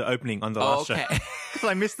the opening on the last show. Because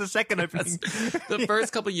I missed the second opening. The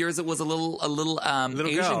first couple of years, it was a little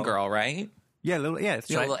Asian girl, right? Yeah, it's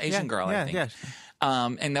right. A little Asian girl, I think. Yeah.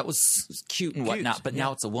 And that was cute and whatnot. But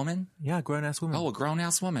now it's a woman. Yeah, a grown ass woman. Oh, a grown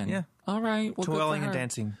ass woman. Yeah. All right. Well, twirling and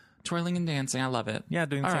dancing. Twirling and dancing. I love it. Yeah,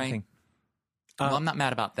 doing the all same right. thing. Well, I'm not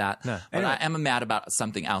mad about that. No. But Anyway. I am mad about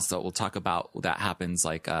something else that we'll talk about that happens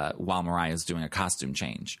like while Mariah's doing a costume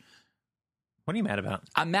change. What are you mad about?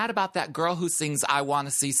 I'm mad about that girl who sings I Want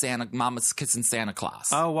to See Santa, Mama's Kissing Santa Claus.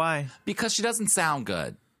 Oh, why? Because she doesn't sound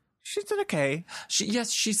good. She did okay.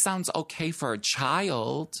 She sounds okay for a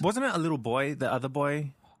child. Wasn't it a little boy, the other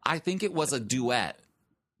boy? I think it was a duet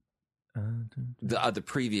the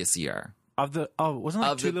previous year. Wasn't it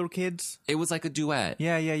like two little kids? It was like a duet.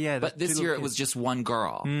 Yeah. But this year it was just one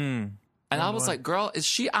girl. Mm. And I was like, girl, is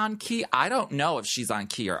she on key? I don't know if she's on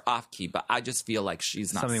key or off key, but I just feel like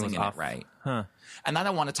she's not Something singing was off. it right. Huh. And I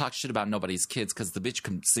don't want to talk shit about nobody's kids because the bitch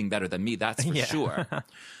can sing better than me, that's for Yeah. sure.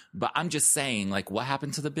 But I'm just saying, like, what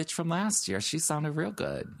happened to the bitch from last year? She sounded real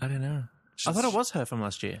good. I don't know. I thought it was her from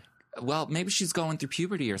last year. Well, maybe she's going through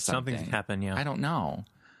puberty or something. Something happened, yeah. I don't know.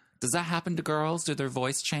 Does that happen to girls? Do their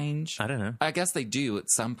voice change? I don't know. I guess they do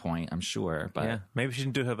at some point, I'm sure. But Yeah, maybe she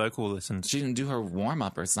didn't do her vocal lessons. she didn't do her warm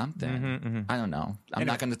up or something. I don't know. I'm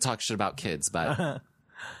not going to talk shit about kids, but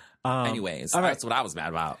anyways, all right. that's what I was mad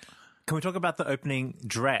about. Can we talk about the opening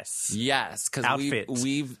dress? Yes, because Outfit.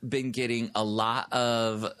 we've been getting a lot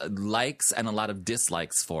of likes and a lot of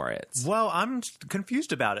dislikes for it. Well, I'm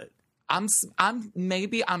confused about it. I'm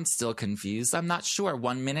still confused. I'm not sure.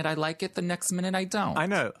 One minute I like it, the next minute I don't. I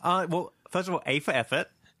know. Well, first of all, A for effort.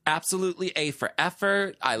 Absolutely A for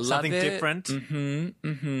effort. I love Something it. different.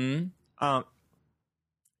 Mm-hmm.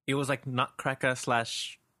 It was like Nutcracker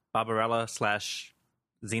 / Barbarella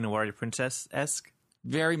 / Xena Warrior Princess-esque.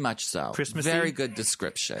 Very much so. Christmassy? Very good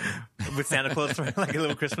description. With Santa Claus wearing like a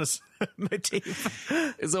little Christmas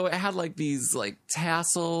motif. So it had like these like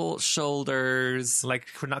tassel shoulders. Like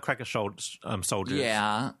Nutcracker soldiers.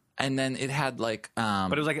 Yeah. And then it had like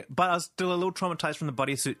But it was like, I was still a little traumatized from the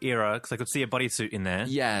bodysuit era because I could see a bodysuit in there.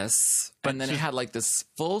 yes. And then it had like this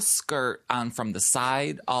full skirt on from the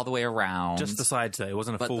side all the way around. Just the sides though. It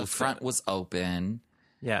wasn't a but full the front skirt. was open.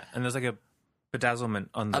 Yeah, and there's like a bedazzlement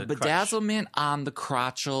on the A bedazzlement on the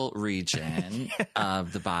crotchal region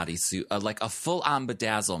of the bodysuit, like a full-on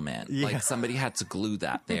bedazzlement. Yeah. Like somebody had to glue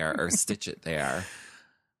that there or stitch it there.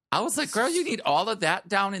 I was like, girl, you need all of that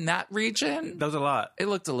down in that region? That was a lot. It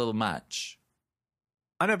looked a little much.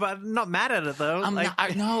 I know, but I'm not mad at it though.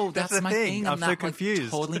 I know, that's the my thing. thing. I'm so not confused.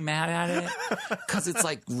 Like, totally mad at it because it's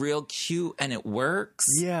like real cute and it works.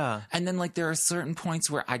 Yeah. And then like there are certain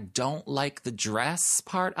points where I don't like the dress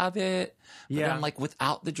part of it. But Yeah. then like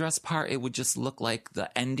without the dress part, it would just look like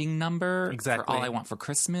the ending number Exactly. for All I Want for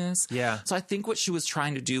Christmas. Yeah. So I think what she was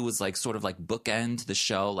trying to do was like sort of like bookend the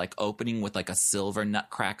show, like opening with like a silver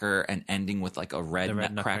nutcracker and ending with like a red, The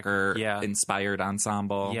red nutcracker yeah. inspired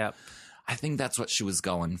ensemble. Yep. I think that's what she was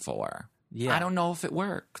going for. Yeah. I don't know if it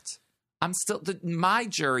worked. I'm still, my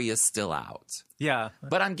jury is still out. Yeah.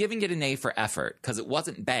 But I'm giving it an A for effort because it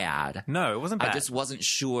wasn't bad. No, it wasn't bad. I just wasn't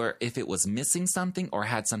sure if it was missing something or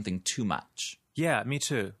had something too much. Yeah, me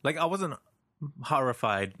too. Like I wasn't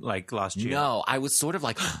horrified like last year. No, I was sort of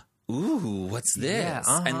like, ooh, what's this?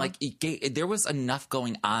 Yeah, And like there was enough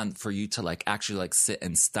going on for you to like actually like sit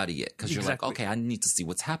and study it because you're Exactly. like, okay, I need to see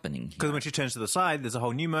what's happening here. Because when she turns to the side, there's a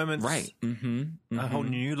whole new moment. Right. Mm-hmm. A whole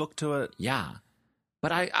new look to it. Yeah.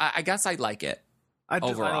 But I guess I like it. I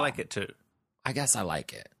Overall. like it too. I guess I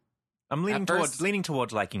like it. I'm leaning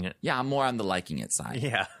towards liking it. Yeah, I'm more on the liking it side.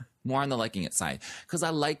 Yeah. More on the liking it side. Because I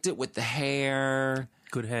liked it with the hair.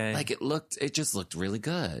 Good hair. Like it just looked really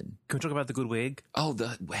good. Can we talk about the good wig? Oh,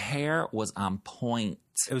 the hair was on point.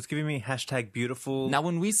 It was giving me #beautiful. Now,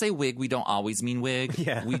 when we say wig, we don't always mean wig.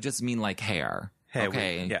 Yeah. We just mean like hair. Hair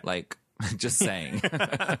okay. wig, yeah. Like, just saying.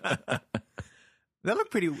 That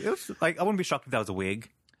looked pretty. It was like I wouldn't be shocked if that was a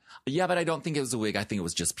wig. Yeah, but I don't think it was a wig. I think it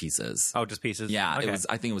was just pieces. Oh, just pieces. Yeah, okay.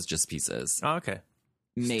 I think it was just pieces. Oh, okay.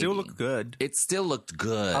 Maybe. Still looked good. It still looked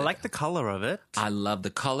good. I like the color of it. I love the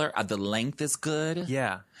color. The length is good.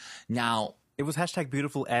 Yeah. Now, it was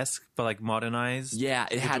 #beautiful-esque, but like modernized. Yeah,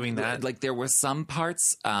 it had doing that. Like there were some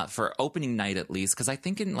parts for opening night at least, because I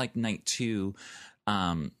think in like night 2,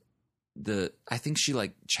 I think she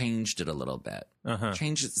like changed it a little bit,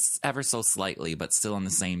 changed it ever so slightly, but still in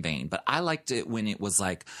the same vein. But I liked it when it was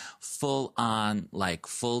like full on, like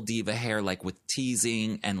full diva hair, like with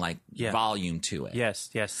teasing and like volume to it.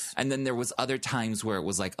 Yes. And then there was other times where it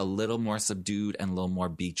was like a little more subdued and a little more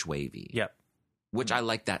beach wavy. Yep. Which I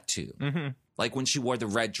like that too. Mm-hmm. Like when she wore the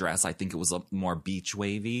red dress, I think it was a more beach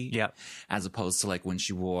wavy. Yep. As opposed to like when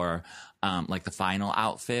she wore like the final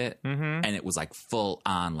outfit and it was like full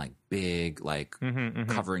on, like big, like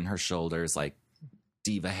covering her shoulders, like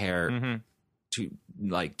diva hair to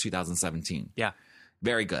like 2017. Yeah.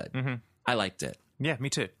 Very good. I liked it. Yeah, me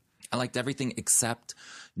too. I liked everything except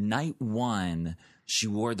night 1, she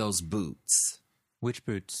wore those boots. Which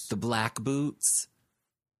boots? The black boots.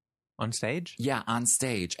 On stage? Yeah, on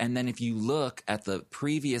stage. And then if you look at the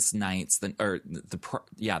previous nights, the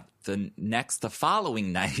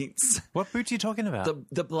following nights. What boots are you talking about?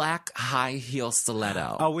 The black high heel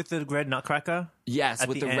stiletto. Oh, with the red nutcracker? Yes,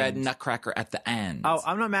 with the red nutcracker at the end. Oh,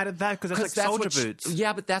 I'm not mad at that because that's like soldier boots.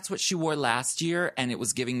 Yeah, but that's what she wore last year, and it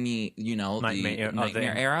was giving me, the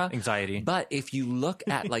nightmare era. Anxiety. But if you look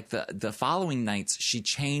at like the following nights, she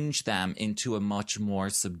changed them into a much more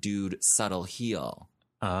subdued, subtle heel.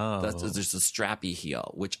 Oh. That's just a strappy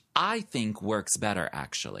heel, which I think works better,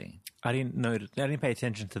 actually. I didn't know. I didn't pay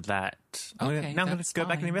attention to that. Okay, now I'm going to go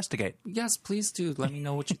back and investigate. Yes, please do. Let me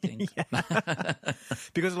know what you think.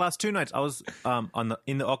 Because the last 2 nights I was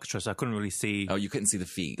in the orchestra, so I couldn't really see. Oh, you couldn't see the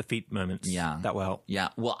feet. The feet moments. That well. Yeah.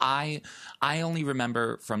 Well, I only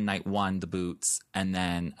remember from night 1 the boots, and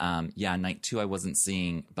then night 2 I wasn't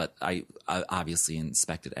seeing, but I obviously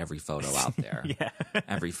inspected every photo out there.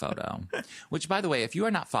 Every photo. Which, by the way, if you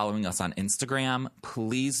are not following us on Instagram,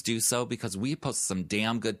 please do so, because we post some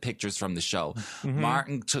damn good pictures from the show.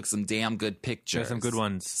 Martin took some damn good pictures. There's some good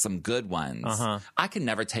ones. Some good ones. I can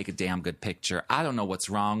never take a damn good picture. I don't know what's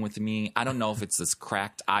wrong with me. I don't know if it's this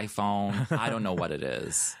cracked iPhone. I don't know what it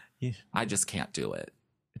is. I just can't do it.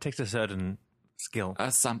 It takes a certain skill.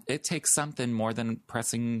 It takes something more than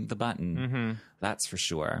pressing the button. That's for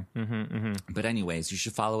sure. But anyways, you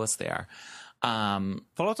should follow us there.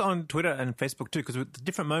 Follow us on Twitter and Facebook too, because with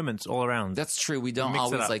different moments all around. That's true. We don't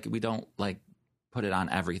always put it on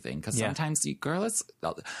everything, because sometimes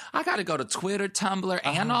I got to go to Twitter, Tumblr,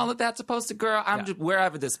 and all of that to post it, girl. I'm just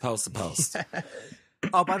wherever this post to post.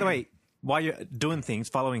 Oh, by the way, while you're doing things,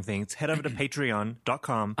 following things, head over to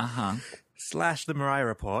patreon.com /The Mariah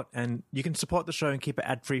Report, and you can support the show and keep it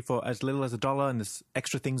ad-free for as little as $1, and there's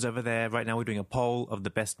extra things over there. Right now we're doing a poll of the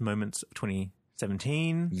best moments of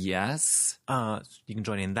 2017. Yes. You can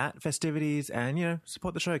join in that festivities and,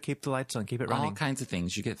 support the show, keep the lights on, keep it running. All kinds of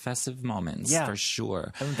things. You get festive moments, for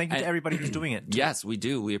sure. And thank you to everybody who's doing it. Yes, we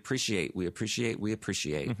do. We appreciate.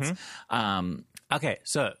 Okay,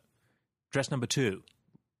 so dress number 2.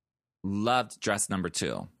 Loved dress number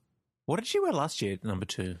 2. What did she wear last year, number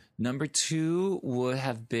 2? Number 2 would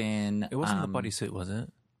have been... It wasn't the bodysuit, was it?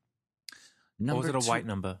 Or was it a white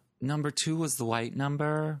number? Number 2 was the white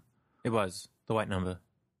number. It was the white number.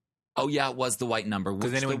 Oh, yeah, it was the white number.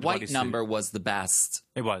 Which the white number was the best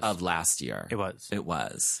of last year. It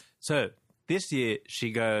was. So this year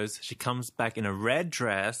she comes back in a red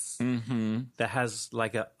dress that has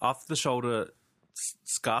like a off-the-shoulder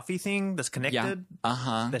scarfy thing that's connected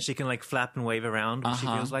that she can like flap and wave around when she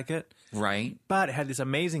feels like it. Right. But it had this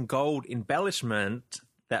amazing gold embellishment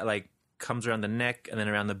that like comes around the neck and then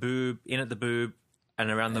around the boob, in at the boob,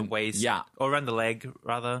 and around the waist. Yeah. Or around the leg,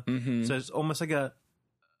 rather. So it's almost like a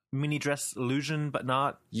mini dress illusion, but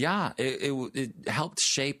not. Yeah. It helped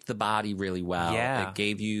shape the body really well. Yeah. It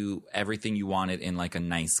gave you everything you wanted in like a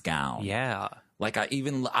nice gown. Yeah. Like I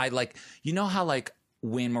like, you know how like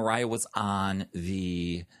when Mariah was on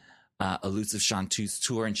the Elusive Chanteuse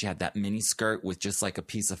tour and she had that mini skirt with just like a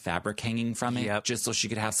piece of fabric hanging from it, just so she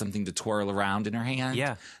could have something to twirl around in her hand.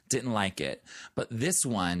 Yeah. Didn't like it. But this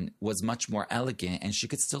one was much more elegant and she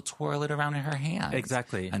could still twirl it around in her hand.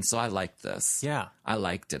 Exactly. And so I liked this. Yeah. I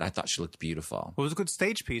liked it. I thought she looked beautiful. It was a good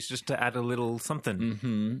stage piece just to add a little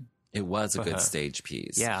something. It was a good stage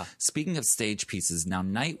piece. Yeah. Speaking of stage pieces, now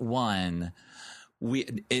night 1... we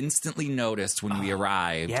instantly noticed when we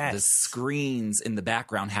arrived, the screens in the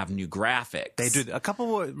background have new graphics. They do. A couple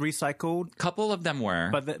were recycled. A couple of them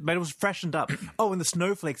were. But it was freshened up. Oh, and the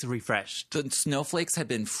snowflakes are refreshed. The snowflakes had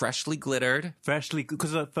been freshly glittered.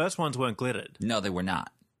 Because the first ones weren't glittered. No, they were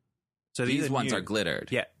not. So These are ones new. are glittered.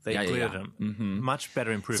 Yeah, they glittered them. Mm-hmm. Much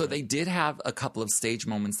better improvement. So they did have a couple of stage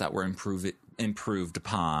moments that were improved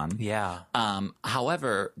upon. Yeah.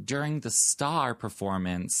 However, during the star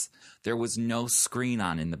performance, there was no screen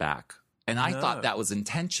on in the back. And I thought that was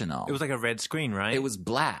intentional. It was like a red screen, right? It was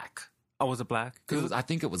black. Oh, was it black? I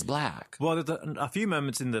think it was black. Well, there's a few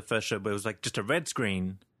moments in the first show where it was like just a red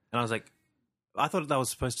screen. And I was like, I thought it was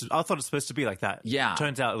supposed to be like that. Yeah.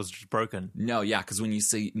 Turns out it was just broken. No, yeah, because when you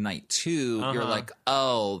see night 2, you're like,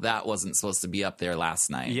 oh, that wasn't supposed to be up there last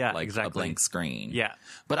night. Yeah, like exactly. a blank screen. Yeah.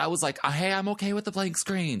 But I was like, hey, I'm okay with the blank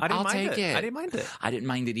screen. I'll take it. I didn't mind it. I didn't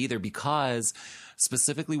mind it either because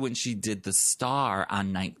specifically when she did the star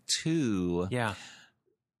on night 2, Yeah.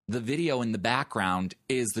 the video in the background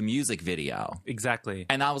is the music video. Exactly.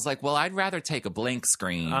 And I was like, well, I'd rather take a blank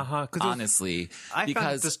screen, honestly. I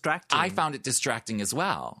found it distracting. I found it distracting as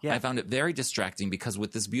well. Yeah. I found it very distracting because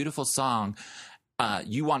with this beautiful song,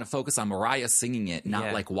 you want to focus on Mariah singing it,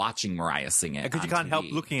 not like watching Mariah sing it. Because you can't help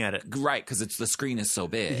looking at it. Right, because the screen is so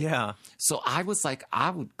big. Yeah. So I was like, I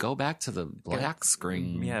would go back to the black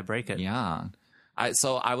screen. Yeah, break it. Yeah.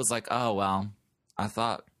 So I was like, oh, well, I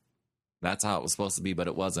thought that's how it was supposed to be, but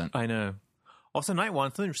it wasn't. I know. Also, night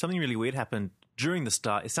 1, something really weird happened during the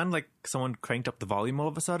start. It sounded like someone cranked up the volume all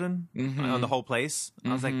of a sudden on the whole place.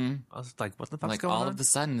 I was like, what the fuck's going on? All of a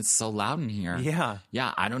sudden, it's so loud in here. Yeah.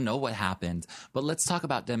 Yeah, I don't know what happened. But let's talk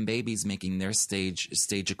about them babies making their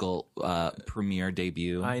stagical premiere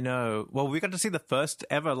debut. I know. Well, we got to see the first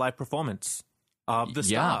ever live performance of the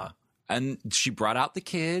star. And she brought out the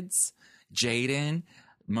kids, Jaden,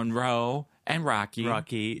 Monroe, and Rocky.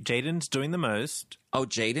 Jaden's doing the most.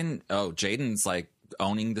 Jaden's like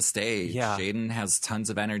owning the stage. Yeah. Jaden has tons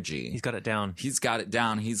of energy. He's got it down. He's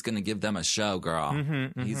going to give them a show, girl.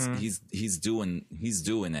 He's doing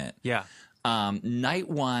it. Yeah. Night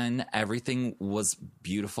 1, everything was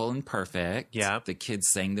beautiful and perfect. Yeah. The kids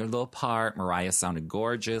sang their little part. Mariah sounded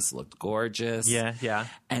gorgeous, looked gorgeous. Yeah, yeah.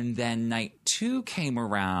 And then night 2 came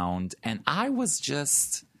around, and I was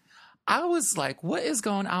like, what is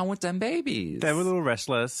going on with them babies? They were a little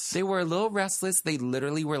restless. They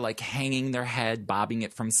literally were like hanging their head, bobbing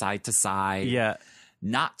it from side to side. Yeah.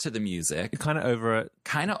 Not to the music. Kind of over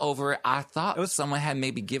it. I thought someone had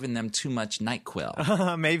maybe given them too much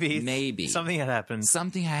NyQuil. Maybe. Something had happened.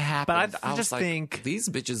 But I just think... These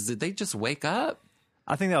bitches, did they just wake up?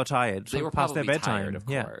 I think they were tired. They were past their bedtime. Tired, of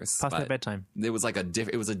course. Past their bedtime. It was like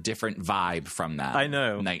it was a different vibe from that. I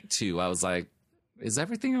know. Night 2. I was like, is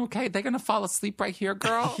everything okay? They're going to fall asleep right here,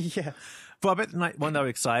 girl? Yeah. Well, I bet night 1 they were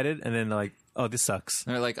excited, and then they're like, oh, this sucks.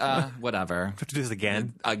 They're like, whatever. Have to do this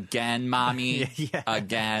again. Again, mommy. Yeah.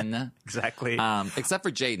 Again. Exactly. Except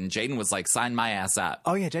for Jaden. Jaden was like, sign my ass up.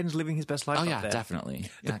 Oh, yeah. Jaden's living his best life. Oh, yeah, definitely.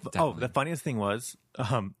 The funniest thing was,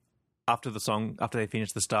 after they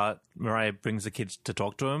finished the start, Mariah brings the kids to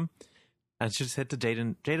talk to him, and she said to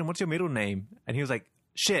Jaden, what's your middle name? And he was like,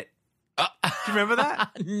 shit. Do you remember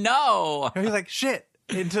that? No. And he was like, shit,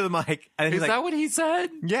 into the mic. And Is that what he said?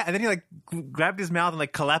 Yeah. And then he like grabbed his mouth and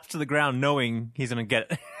like collapsed to the ground knowing he's going to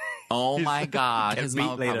get it. Oh my God. His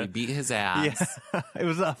mom probably beat his ass. Yeah. It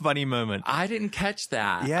was a funny moment. I didn't catch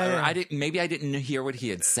that. Yeah. Maybe I didn't hear what he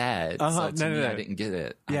had said. So to me, I didn't get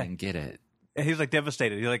it. I didn't get it. And he was like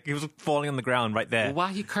devastated. He was falling on the ground right there. Well,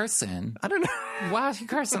 why he cursing? I don't know. Why is he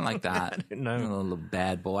cursing like that? I don't know. Little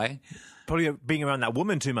bad boy. Probably being around that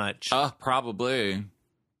woman too much. Probably.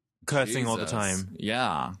 Cursing all the time.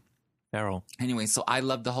 Yeah. Feral. Anyway, so I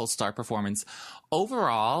loved the whole star performance.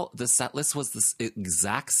 Overall, the set list was the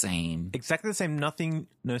exact same. Exactly the same. Nothing,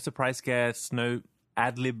 no surprise guests, no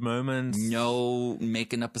ad-lib moments. No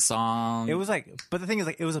making up a song. It was like, but the thing is,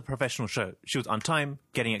 like, it was a professional show. She was on time,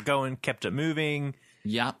 getting it going, kept it moving.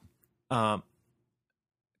 Yep.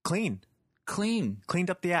 Cleaned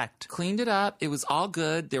up the act. Cleaned it up. It was all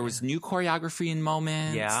good. There was new choreography in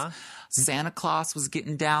moments. Yeah. Santa Claus was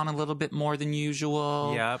getting down a little bit more than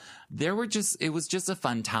usual. Yep. It was just a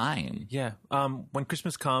fun time. Yeah. When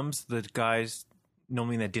Christmas comes, the guys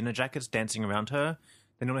normally in their dinner jackets dancing around her,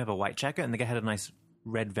 they normally have a white jacket and they had a nice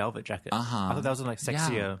red velvet jacket. I thought that was a like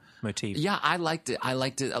sexier motif. Yeah, I liked it. I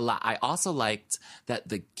liked it a lot. I also liked that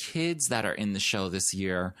the kids that are in the show this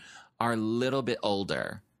year are a little bit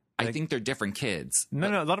older. I think they're different kids.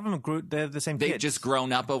 No, a lot of them they're the same kids. They've just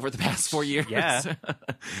grown up over the past 4 years. Yeah,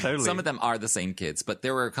 totally. Some of them are the same kids, but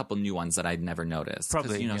there were a couple new ones that I'd never noticed.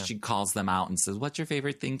 Probably, she calls them out and says, what's your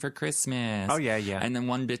favorite thing for Christmas? Oh, yeah. And then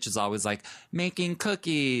one bitch is always like, making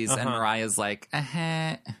cookies. And Mariah's like,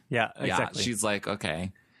 Yeah, exactly. Yeah, she's like,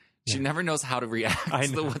 okay. She never knows how to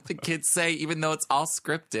react to what the kids say, even though it's all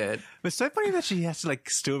scripted. It's so funny that she has to like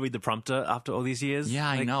still read the prompter after all these years. Yeah,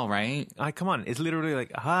 like, I know, right? Come on. It's literally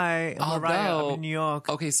like, hi, I'm Mariah, I'm in New York.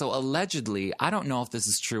 Okay, so allegedly, I don't know if this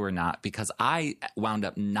is true or not because I wound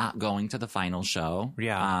up not going to the final show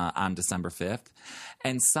on December 5th.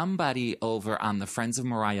 And somebody over on the Friends of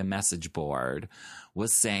Mariah message board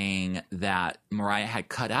was saying that Mariah had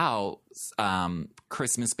cut out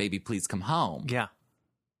Christmas Baby Please Come Home. Yeah.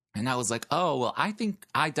 And I was like, oh, well, I think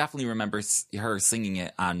I definitely remember her singing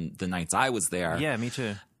it on the nights I was there. Yeah, me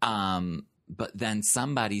too. But then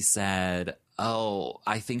somebody said, oh,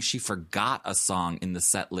 I think she forgot a song in the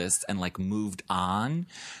set list and like moved on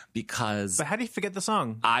because. But how do you forget the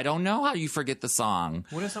song? I don't know how you forget the song.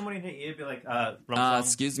 What if somebody in her ear be like, wrong song?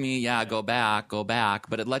 Excuse me. Yeah, go back.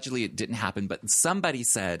 But allegedly it didn't happen. But somebody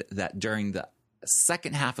said that during the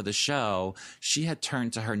second half of the show, she had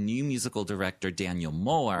turned to her new musical director, Daniel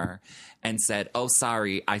Moore, and said, oh,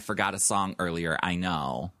 sorry, I forgot a song earlier. I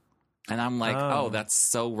know. And I'm like, oh, that's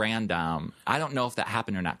so random. I don't know if that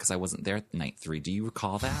happened or not because I wasn't there night 3. Do you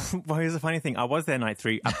recall that? Well, here's the funny thing. I was there night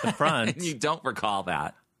 3 up the front. And you don't recall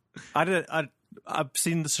that. I've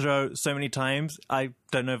seen the show so many times, I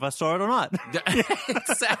don't know if I saw it or not.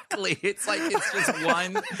 Exactly. It's like it's just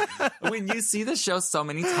one. When you see the show so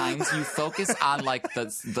many times, you focus on like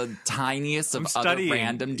the tiniest of other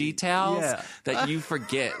random details that you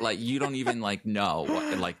forget. Like you don't even like know.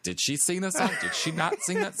 Like, did she sing the song? Did she not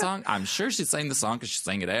sing that song? I'm sure she sang the song because she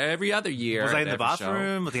sang it every other year. Was I in the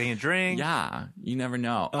bathroom? Was I getting a drink? Yeah. You never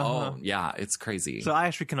know. Oh, yeah. It's crazy. So I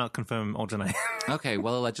actually cannot confirm or deny. Okay.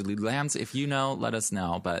 Well, allegedly. Lambs, if you know, let us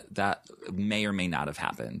know. But that may or may not have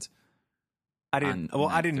happened. I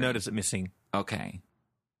didn't notice it missing. Okay.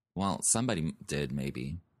 Well, somebody did,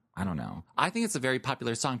 maybe. I don't know. I think it's a very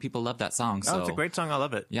popular song. People love that song. So, it's a great song. I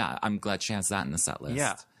love it. Yeah, I'm glad she has that in the set list.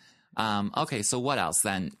 Yeah. Okay, so what else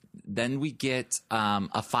then? Then we get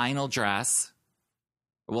a final dress.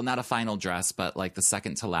 Well, not a final dress, but like the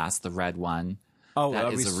second to last, the red one. Oh,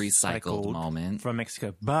 that is a recycled moment from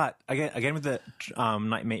Mexico. But again with the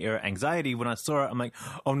Nightmare era anxiety, when I saw it, I'm like,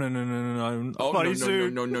 oh no,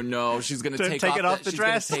 no! She's gonna take off the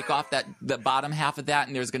dress. She's gonna take off the bottom half of that,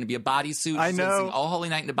 and there's gonna be a bodysuit. I know. Gonna sing Oh Holy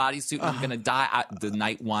Night in a bodysuit, and I'm gonna die. The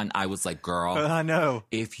night one, I was like, girl, I know.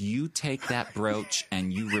 If you take that brooch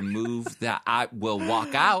and you remove that, I will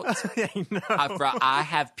walk out. I know. I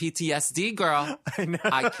have PTSD, girl. I know.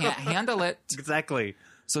 I can't handle it. Exactly.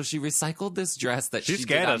 So she recycled this dress that she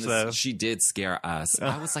scared us, though. She did scare us.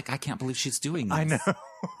 I was like, I can't believe she's doing this. I know.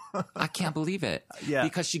 I can't believe it. Yeah.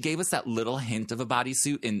 Because she gave us that little hint of a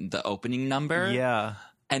bodysuit in the opening number. Yeah.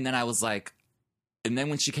 And then I was like, and then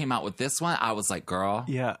when she came out with this one, I was like, girl,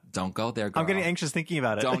 don't go there, girl. I'm getting anxious thinking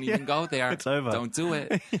about it. Don't even go there. It's over. Don't do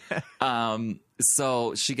it.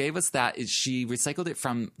 So she gave us that. She recycled it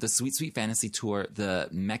from the Sweet Sweet Fantasy Tour, the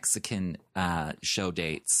Mexican show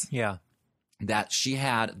dates. Yeah. That she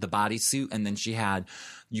had the bodysuit, and then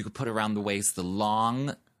you could put around the waist the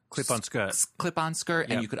long clip-on skirt,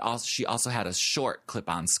 and you could she also had a short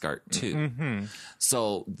clip-on skirt too. Mm-hmm.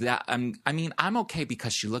 So that I'm okay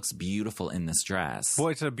because she looks beautiful in this dress.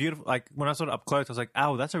 Boy, it's a beautiful. Like when I saw it up close, I was like,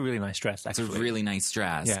 "Oh, that's a really nice dress." Actually. It's a really nice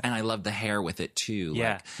dress, and I love the hair with it too.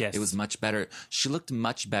 Yeah, like, yes, it was much better. She looked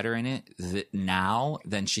much better in it now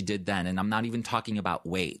than she did then, and I'm not even talking about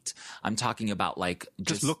weight. I'm talking about like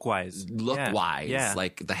just look-wise, yeah.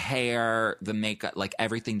 like the hair, the makeup, like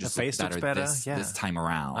everything just the face looked better this time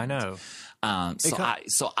around. I know.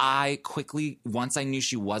 So I quickly, once I knew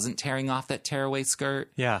she wasn't tearing off that tearaway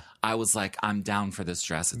skirt, I was like, I'm down for this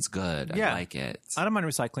dress. It's good. I like it. I don't mind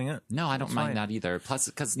recycling it. No, I don't mind that either. Plus,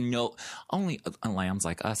 because only lambs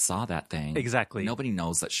like us saw that thing. Exactly. Nobody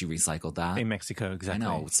knows that she recycled that. In Mexico, exactly. I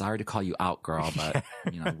know. Sorry to call you out, girl, but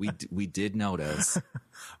we did notice.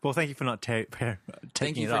 Well, thank you for not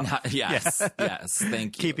taking it off. Yes,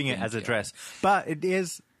 thank you. Keeping it as a dress. But it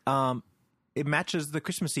is... it matches the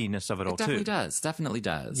Christmassiness of it all, too. It definitely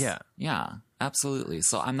does. Yeah. Yeah, absolutely.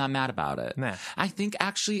 So I'm not mad about it. Nah. I think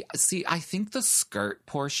I think the skirt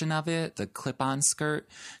portion of it, the clip-on skirt,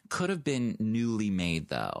 could have been newly made,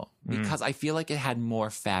 though. Because I feel like it had more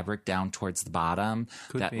fabric down towards the bottom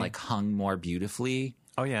like hung more beautifully.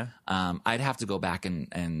 Oh, yeah. I'd have to go back and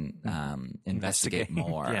investigate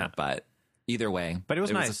more, but... Either way, but it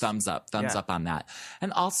was nice. Was a thumbs up on that,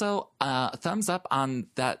 and also thumbs up on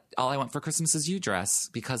that. All I Want for Christmas Is You dress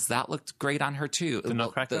because that looked great on her too. The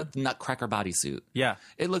Nutcracker, the Nutcracker bodysuit. Yeah,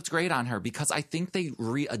 it looked great on her because I think they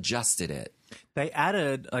readjusted it. They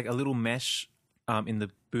added like a little mesh in the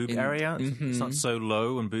boob area. It's not so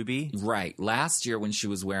low and booby. Right. Last year when she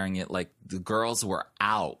was wearing it, like the girls were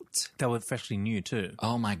out. They were freshly new too.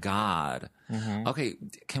 Oh my God. Okay,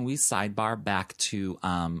 can we sidebar back to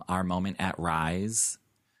our moment at Rise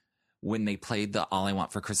when they played the All I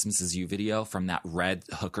Want for Christmas Is You video from that red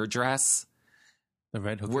hooker dress? The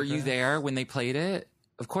red hooker Were dress? you there when they played it?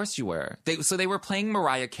 Of course you were. So they were playing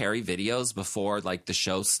Mariah Carey videos before like the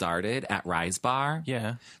show started at Rise Bar.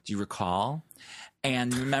 Yeah. Do you recall?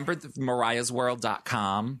 And remember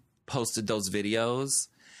mariahsworld.com posted those videos?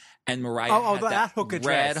 And Mariah had that hooker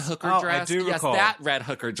red dress. hooker dress. I do recall. Yes, that red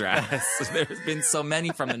hooker dress. There's been so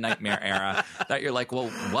many from the Nightmare era that you're like, well,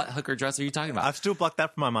 what hooker dress are you talking about? I've still blocked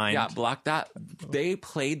that from my mind. Yeah, block that. They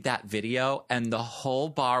played that video, and the whole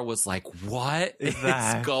bar was like, what is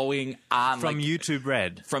going on? From YouTube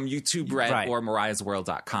Red. From YouTube Red Right. or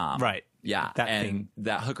mariahsworld.com. Right. Yeah, That and thing.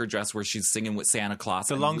 that hooker dress where she's singing with Santa Claus.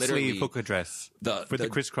 The and long literally sleeve hooker dress with the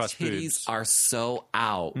crisscross titties boobs. are so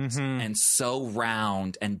out and so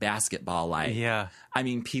round and basketball-like. Yeah. I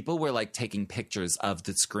mean, people were like taking pictures of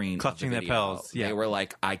the screen, Clutching of the their video. pearls, yeah. They were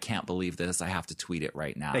like, "I can't believe this! I have to tweet it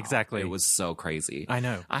right now." Exactly. It was so crazy. I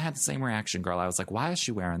know. I had the same reaction, girl. I was like, "Why is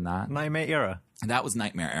she wearing that?" Nightmare era. That was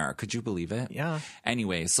Nightmare era. Could you believe it? Yeah.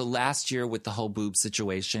 Anyway, so last year with the whole boob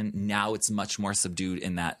situation, now it's much more subdued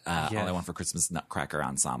in that All I Want for Christmas Nutcracker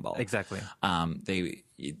ensemble. Exactly.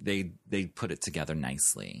 They put it together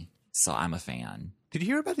nicely. So I'm a fan. Did you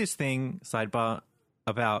hear about this thing, sidebar,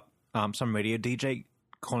 about some radio DJ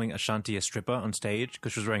calling Ashanti a stripper on stage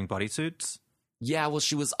because she was wearing bodysuits? Yeah, well,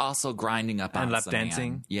 she was also grinding up on And lap some man.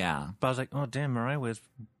 dancing. Yeah. But I was like, oh, damn, Mariah was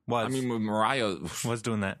I mean, Mariah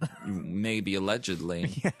doing that. maybe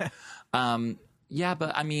allegedly. Yeah,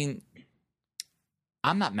 but I mean,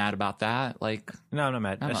 I'm not mad about that. Like, No, I'm not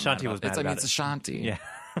mad. I'm not Ashanti mad was about mad it. about It's it. Ashanti. Yeah.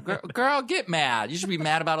 Girl, get mad. You should be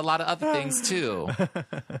mad about a lot of other things too.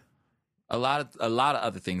 A lot of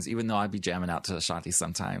other things, even though I'd be jamming out to Ashanti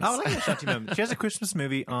sometimes. I like the Ashanti moment. She has a Christmas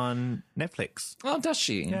movie on Netflix. Oh, does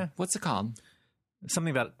she? Yeah. What's it called?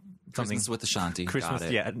 Something about something. Christmas with Ashanti. Christmas, Got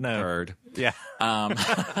it. yeah, no. Heard. Yeah.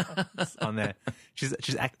 It's on there.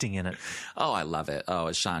 She's acting in it. Oh, I love it. Oh,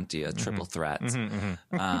 Ashanti, a triple threat.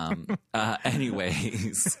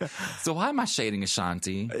 Anyways, so why am I shading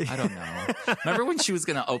Ashanti? I don't know. Remember when she was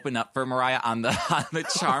going to open up for Mariah on the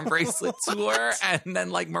Charm Bracelet tour, and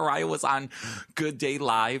then like Mariah was on Good Day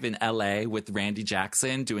Live in LA with Randy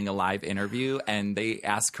Jackson doing a live interview, and they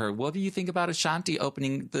asked her, "What do you think about Ashanti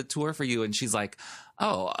opening the tour for you?" And she's like,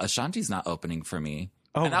 "Oh, Ashanti's not opening for me."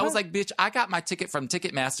 Oh, and I was what? like, bitch, I got my ticket from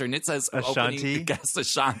Ticketmaster and it says Ashanti? opening guest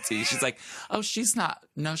Ashanti. She's like, oh, she's not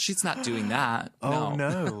doing that. Oh,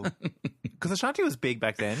 no. Because Ashanti was big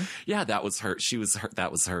back then. Yeah, that was her.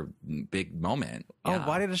 That was her big moment. Oh, Yeah.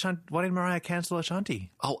 why did Mariah cancel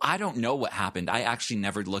Ashanti? Oh, I don't know what happened. I actually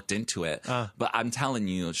never looked into it. But I'm telling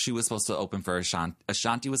you, she was supposed to open for Ashanti.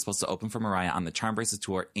 Ashanti was supposed to open for Mariah on the Charm Bracelet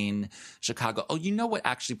tour in Chicago. Oh, you know what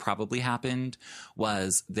actually probably happened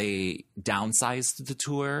was they downsized the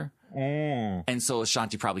tour. And so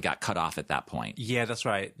Ashanti probably got cut off at that point. Yeah, that's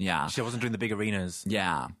right. Yeah. She wasn't doing the big arenas.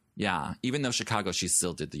 Yeah. Yeah. Even though Chicago, she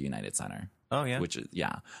still did the United Center. Oh, yeah. Which is,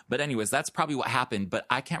 yeah. But anyways, that's probably what happened. But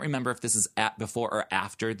I can't remember if this is before or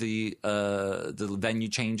after the venue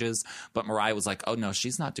changes. But Mariah was like, oh, no,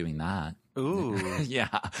 she's not doing that. Ooh. Yeah.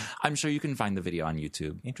 I'm sure you can find the video on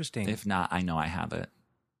YouTube. Interesting. If not, I know I have it.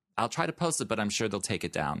 I'll try to post it, but I'm sure they'll take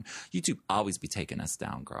it down. YouTube always be taking us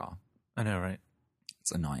down, girl. I know, right?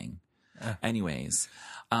 It's annoying. Anyways,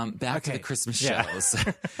 back to the Christmas shows.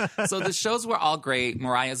 So the shows were all great.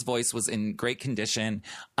 Mariah's voice was in great condition.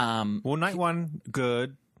 Well, night one,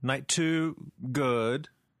 good. Night two, good.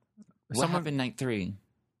 What happened night three?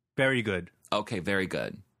 Very good. Okay, very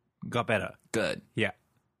good. Got better. Good. Yeah.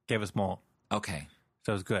 Gave us more. Okay.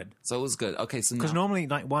 So it was good. So it was good. Okay, so Because normally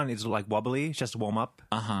night one is like wobbly, it's just a warm up.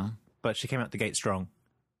 Uh-huh. But she came out the gate strong.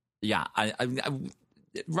 Yeah, I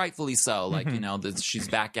rightfully so. Like, you know, she's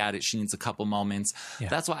back at it. She needs a couple moments. Yeah.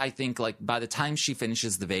 That's why I think, like, by the time she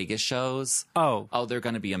finishes the Vegas shows, Oh, they're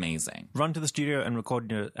going to be amazing. run to the studio and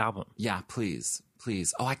record your album. Yeah, please.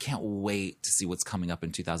 Please. Oh, I can't wait to see what's coming up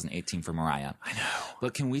in 2018 for Mariah. I know.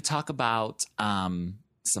 But can we talk about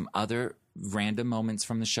some other random moments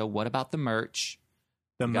from the show? What about the merch?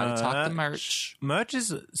 The Gotta talk the merch. Merch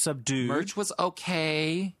is subdued. Merch was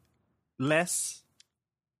okay. Less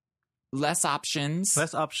Options.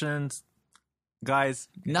 options. Guys.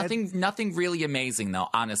 Nothing really amazing, though,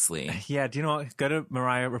 honestly. Yeah, do you know what? Go to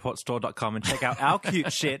mariahreportstore.com and check out our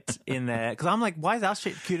cute shit in there. Because I'm like, why is our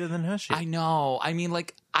shit cuter than her shit? I know. I mean,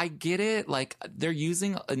 like, I get it. Like, they're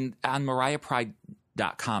using on MariahPride.com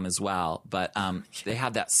NYC.com as well. But they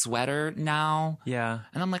have that sweater now. Yeah.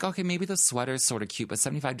 And I'm like, okay, maybe the sweater's sort of cute, but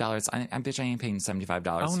 $75, I bitch, I ain't paying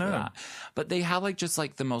 $75 for that. But they have like just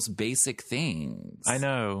like the most basic things. I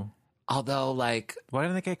know. Although, like... Why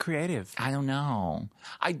don't they get creative? I don't know.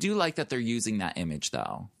 I do like that they're using that image,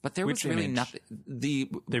 though. But there was really nothing... The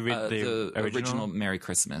original Merry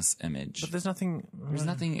Christmas image. But there's nothing... There's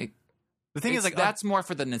nothing... The thing is, like... That's more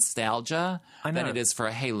for the nostalgia than it is for,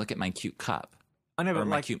 hey, look at my cute cup. I know, but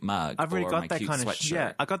my like... cute mug. I've already got that kind of... sweatshirt.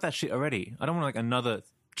 Yeah, I got that shit already. I don't want, like, another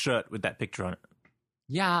shirt with that picture on it.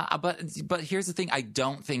 Yeah, but here's the thing. I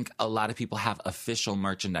don't think a lot of people have official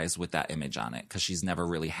merchandise with that image on it because she's never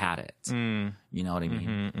really had it. You know what I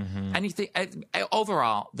mean? Anything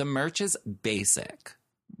overall, the merch is basic.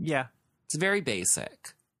 Yeah, it's very basic.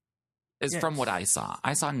 It's from what I saw.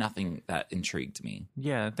 I saw nothing that intrigued me.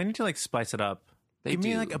 Yeah, they need to like spice it up. Give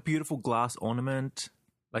me like a beautiful glass ornament,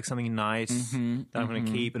 like something nice that I'm going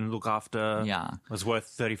to keep and look after. Yeah, was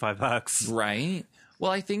worth $35, right?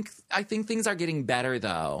 Well, I think things are getting better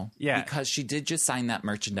though. Yeah, because she did just sign that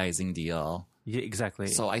merchandising deal. Yeah, exactly.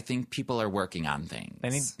 So I think people are working on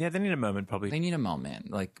things. They need a moment probably. They need a moment,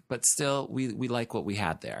 like, but still, we like what we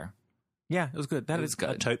had there. Yeah, it was good. That was good.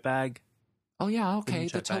 A tote bag. Oh yeah, okay.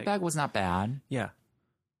 The tote bag was not bad. Yeah.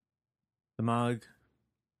 The mug.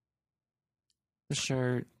 The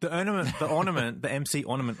shirt. The ornament, the MC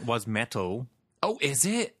ornament was metal. Oh, is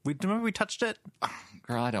it? Remember we touched it?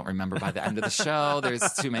 Girl, I don't remember by the end of the show. There's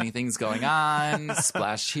too many things going on.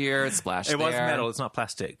 Splash here, splash there. It was metal. It's not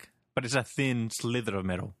plastic. But it's a thin slither of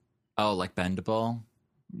metal. Oh, like bendable?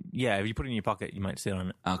 Yeah, if you put it in your pocket, you might sit on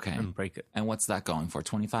it. Okay. And break it. And what's that going for,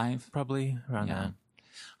 25? Probably around that.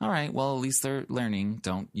 All right. Well, at least they're learning.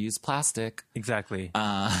 Don't use plastic. Exactly.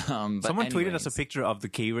 Someone tweeted us a picture of the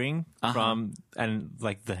key ring from, and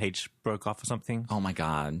like the H broke off or something. Oh my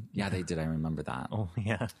God. Yeah, they did. I remember that. Oh,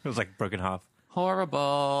 yeah. It was like broken half.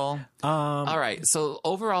 Horrible. All right. So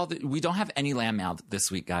overall, we don't have any lamb mail this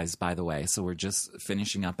week, guys, by the way. So we're just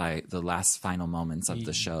finishing up by the last final moments of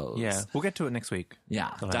the shows. Yeah. We'll get to it next week.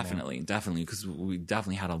 Yeah, definitely. Because we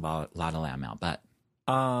definitely had a lot of lamb mail. But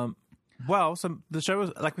well, so the show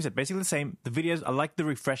was, like we said, basically the same. The videos, I like the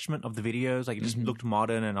refreshment of the videos. Like, it just looked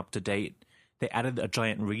modern and up to date. They added a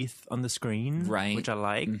giant wreath on the screen, right? Which I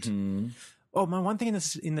liked. Oh, my one thing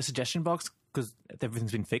in the suggestion box, because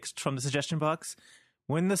everything's been fixed from the suggestion box,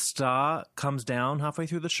 when the star comes down halfway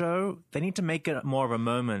through the show, they need to make it more of a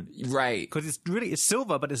moment. Right. Because it's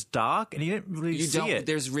silver, but it's dark, and you don't really see it.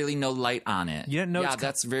 There's really no light on it. You don't know. Yeah,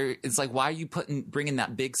 it's like, why are you bringing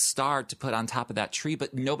that big star to put on top of that tree,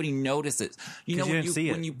 but nobody notices? You know,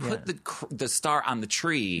 when you put the star on the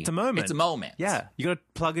tree, it's a moment. It's a moment. Yeah. You got to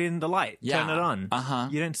plug in the light, turn it on.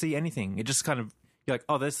 You don't see anything. It just kind of, you're like,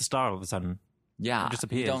 oh, there's the star all of a sudden. Yeah. It just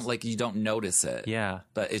appears. You don't notice it. Yeah.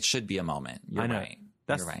 But it should be a moment. You're right.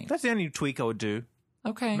 You're right. That's the only tweak I would do.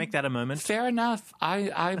 Okay. Make that a moment. Fair enough.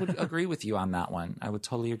 I would agree with you on that one. I would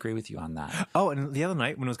totally agree with you on that. Oh, and the other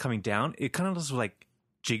night when it was coming down, it kind of was like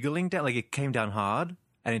jiggling down. Like it came down hard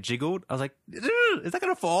and it jiggled. I was like, is that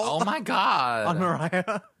going to fall? Oh my God. On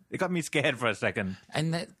Mariah. It got me scared for a second.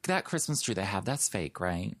 And that Christmas tree they have, that's fake,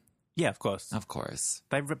 right? Yeah, of course. Of course.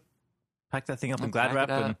 They packed that thing up in Glad Wrap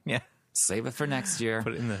and save it for next year.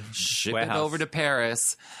 Put it in the ship warehouse. It over to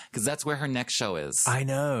Paris because that's where her next show is. I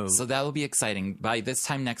know. So that will be exciting. By this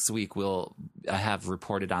time next week, we'll have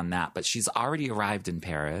reported on that. But she's already arrived in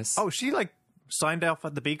Paris. Oh, she like signed off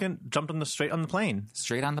at the beacon, jumped straight on the plane.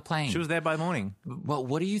 Straight on the plane. She was there by morning. Well,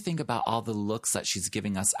 what do you think about all the looks that she's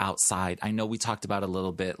giving us outside? I know we talked about a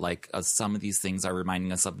little bit, like some of these things are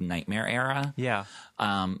reminding us of the Nightmare era. Yeah.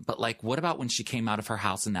 But like, what about when she came out of her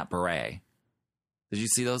house in that beret? Did you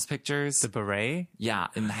see those pictures? The beret? Yeah,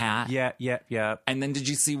 in the hat. Yeah. And then did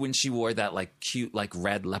you see when she wore that like cute like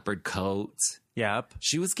red leopard coat? Yep.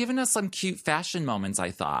 She was giving us some cute fashion moments,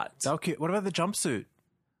 I thought. Oh, cute. What about the jumpsuit?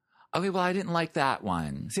 Okay, well, I didn't like that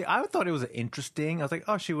one. See, I thought it was interesting. I was like,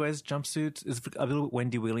 oh, she wears jumpsuits. It's a little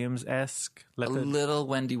Wendy Williams-esque. A little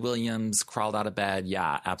Wendy Williams crawled out of bed.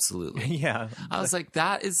 Yeah, absolutely. Yeah. I was like,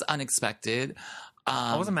 that is unexpected.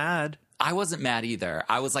 I wasn't mad. I wasn't mad either.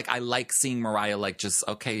 I was like, I like seeing Mariah like just,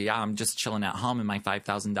 okay, yeah, I'm just chilling at home in my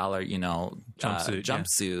 $5,000,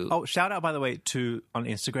 jumpsuit. Yeah. Oh, shout out, by the way, on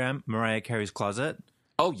Instagram, Mariah Carey's Closet.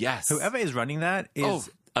 Oh, yes. Whoever is running that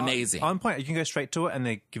is amazing. On point. You can go straight to it and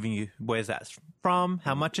they're giving you, where's that from?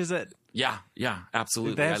 How much is it? Yeah,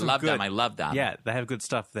 absolutely. I love them. I love them. Yeah, they have good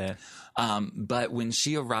stuff there. But when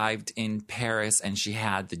she arrived in Paris and she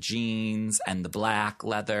had the jeans and the black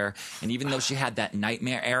leather, and even though she had that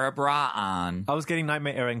Nightmare era bra on, I was getting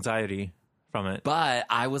Nightmare era anxiety from it. But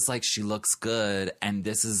I was like, she looks good, and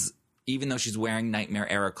this is even though she's wearing Nightmare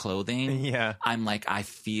Era clothing, Yeah. I'm like, I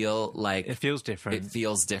feel like It feels different. It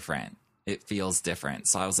feels different. It feels different.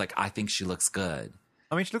 So I was like, I think she looks good.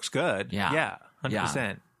 I mean, she looks good. Yeah. Yeah. 100%.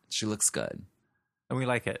 Yeah. She looks good. And we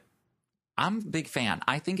like it. I'm a big fan.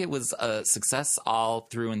 I think it was a success all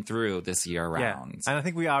through and through this year round. And I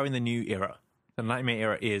think we are in the new era. The Nightmare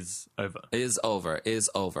Era is over. Is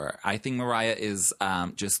over. I think Mariah is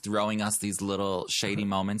just throwing us these little shady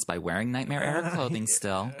moments by wearing Nightmare Era clothing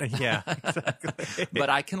still. Yeah, exactly. But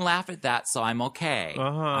I can laugh at that, so I'm okay.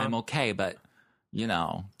 Uh-huh. I'm okay, but,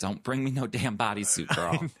 don't bring me no damn bodysuit,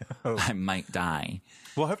 girl. I might die.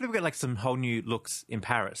 Well, hopefully we get like some whole new looks in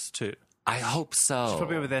Paris too. I hope so. She's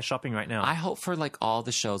probably over there shopping right now. I hope for like all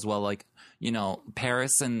the shows. Well, like,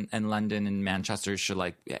 Paris and London and Manchester should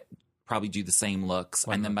like probably do the same looks.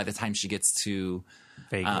 And then by the time she gets to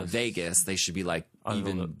Vegas, they should be like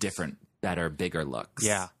even different, better, bigger looks.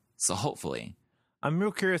 Yeah. So hopefully. I'm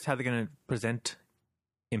real curious how they're going to present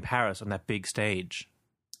in Paris on that big stage.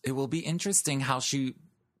 It will be interesting how she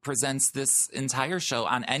presents this entire show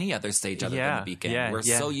on any other stage other than the Beacon. We're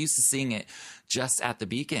so used to seeing it just at the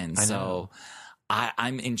Beacon. So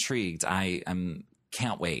I'm intrigued. I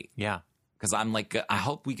can't wait. Yeah. Because I'm like, I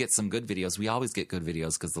hope we get some good videos. We always get good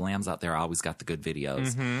videos because the lambs out there always got the good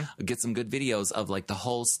videos. Mm-hmm. Get some good videos of like the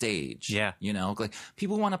whole stage. Yeah. Like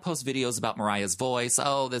people want to post videos about Mariah's voice.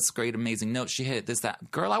 Oh, this great, amazing note she hit, this, that.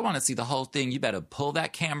 Girl, I want to see the whole thing. You better pull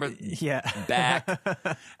that camera back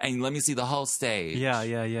and let me see the whole stage.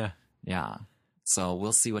 Yeah. So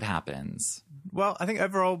we'll see what happens. Well, I think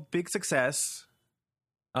overall, big success.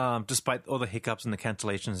 Despite all the hiccups and the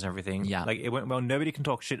cancellations and everything. Yeah. Like, it went well. Nobody can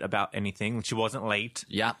talk shit about anything. She wasn't late.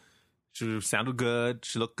 Yeah. She sounded good.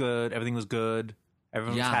 She looked good. Everything was good.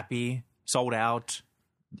 Everyone was happy. Sold out.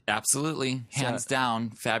 Absolutely. Hands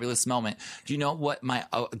down. Fabulous moment. Do you know what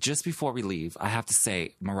just before we leave, I have to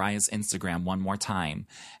say Mariah's Instagram one more time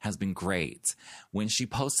has been great. When she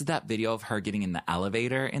posted that video of her getting in the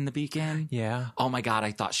elevator in the Beacon. Yeah. Oh my God.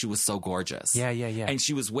 I thought she was so gorgeous. Yeah. And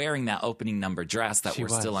she was wearing that opening number dress that we're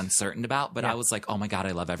still uncertain about. But I was like, oh my God,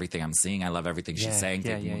 I love everything I'm seeing. I love everything she's saying.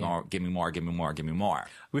 Give me more, give me more, give me more, give me more.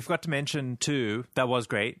 We forgot to mention too, that was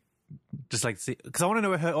great. Just like, because I want to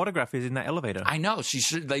know where her autograph is in that elevator. I know. She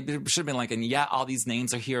should have been like, and all these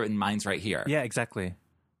names are here and mine's right here. Yeah, exactly.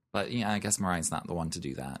 But I guess Mariah's not the one to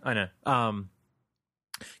do that. I know. Can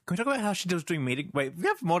we talk about how she was doing meeting? Wait, we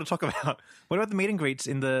have more to talk about. What about the meet and greets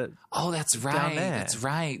in the? Oh, that's right. Down there. That's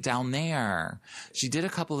right. Down there. She did a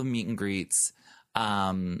couple of meet and greets.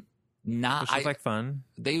 Which was like fun.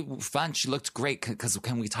 They were fun. She looked great. Because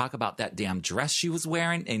can we talk about that damn dress she was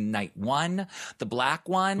wearing in night one? The black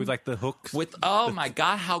one. With like the hooks. My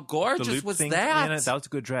God, how gorgeous was that? That was a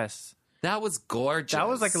good dress. That was gorgeous. That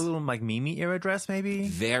was like a little like Mimi era dress, maybe.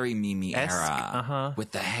 Very Mimi era.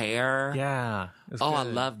 With the hair. Yeah. Oh, good. I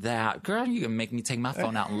love that. Girl, you can make me take my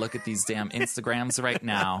phone out and look at these damn Instagrams right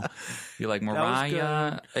now. You're like,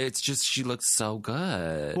 Mariah. It's just, she looks so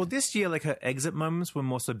good. Well, this year, like her exit moments were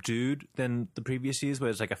more subdued than the previous years,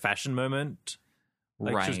 where it's like a fashion moment.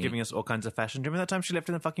 Like she was giving us all kinds of fashion. Do you remember that time she left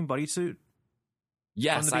in a fucking bodysuit?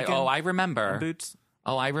 Yes. I remember. And boots.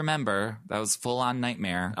 Oh, I remember. That was full on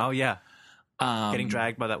nightmare. Oh, yeah. Getting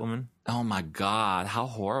dragged by that woman. Oh my God, how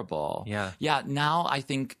horrible. Yeah. Yeah, now I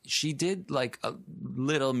think she did like a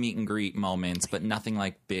little meet and greet moments, but nothing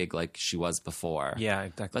like big like she was before. Yeah,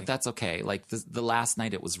 exactly. But that's okay. Like the last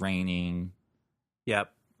night it was raining.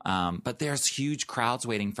 Yep. But there's huge crowds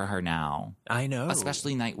waiting for her now. I know.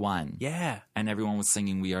 Especially night one. Yeah. And everyone was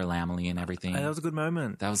singing We Are Lamely and everything. That was a good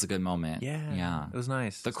moment. That was a good moment. Yeah. Yeah. It was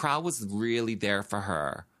nice. The crowd was really there for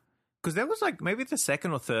her. Because there was like maybe the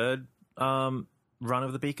second or third run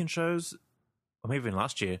of the Beacon shows, or maybe even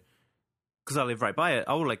last year, because I live right by it.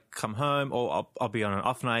 I will like come home, or I'll be on an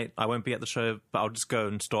off night. I won't be at the show, but I'll just go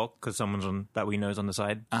and stalk because someone's on that we know is on the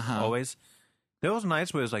side. Always. There was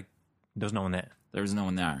nights where it was like there was no one there. There was no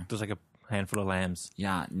one there. There was like a handful of lambs.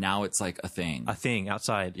 Yeah. Now it's like a thing. A thing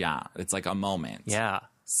outside. Yeah. It's like a moment. Yeah.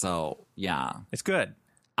 So yeah, it's good.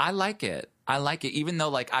 I like it. Even though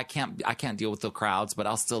like I can't deal with the crowds, but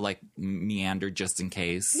I'll still like meander just in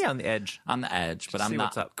case. Yeah, on the edge. But I'm not.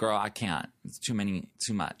 What's up. Girl, I can't. It's too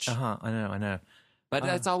much. I know. But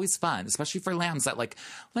it's always fun, especially for lambs that like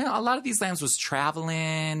a lot of these lambs was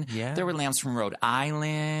traveling. Yeah. There were lambs from Rhode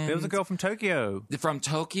Island. There was a girl from Tokyo.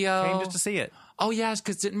 Came just to see it. Oh yeah,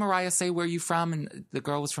 because didn't Mariah say where you from? And the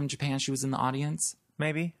girl was from Japan. She was in the audience.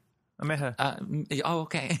 Maybe. I met her.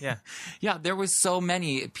 Okay. Yeah. Yeah, there was so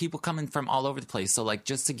many people coming from all over the place. So, like,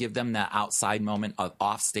 just to give them that outside moment,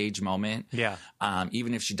 off-stage moment. Yeah.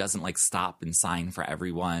 Even if she doesn't, like, stop and sign for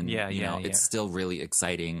everyone. It's still really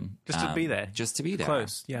exciting. Just to be there. Just to be there.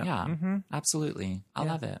 Close. Yeah. Yeah, absolutely. I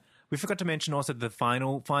love it. We forgot to mention also the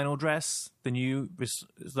final dress. The new,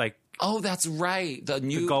 like... Oh, that's right. The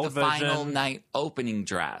gold final version. night opening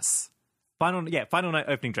dress. Final night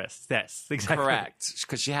opening dress. Yes, exactly. Correct.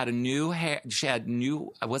 Because she had a new hair. She had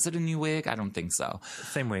was it a new wig? I don't think so.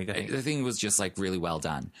 Same wig, I think. The thing was just like really well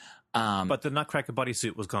done. But the Nutcracker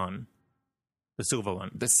bodysuit was gone. The silver one.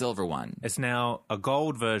 The silver one. It's now a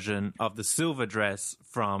gold version of the silver dress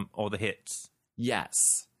from All the Hits.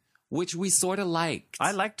 Yes. Which we sort of liked.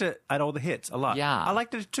 I liked it at All the Hits a lot. Yeah. I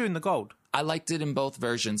liked it too in the gold. I liked it in both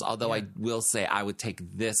versions, although I will say I would take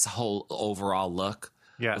this whole overall look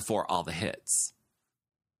before All the Hits.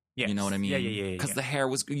 Yes. You know what I mean? Yeah. Because the hair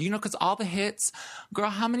was, because All the Hits, girl,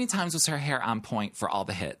 how many times was her hair on point for All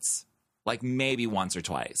the Hits? Like maybe once or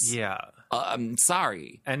twice. Yeah. I'm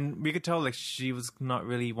sorry. And we could tell like she was not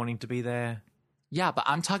really wanting to be there. Yeah, but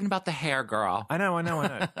I'm talking about the hair, girl. I know.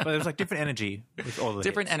 But there was like different energy with all the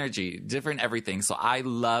different energy, different everything. So I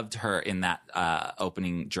loved her in that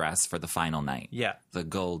opening dress for the final night. Yeah. The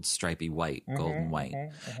gold, stripy white, golden white.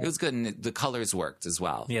 It was good. And the colors worked as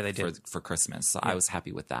well. Yeah, they did. For Christmas. So I was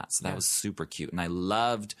happy with that. So that was super cute. And I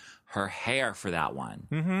loved her hair for that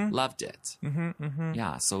one. Loved it.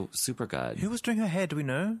 Yeah, so super good. Who was doing her hair? Do we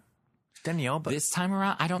know? Danielle? But this time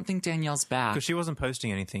around, I don't think Danielle's back. because she wasn't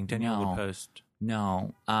posting anything. Danielle would post.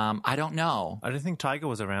 No. I don't know. I don't think Tiger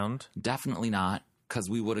was around. Definitely not. Because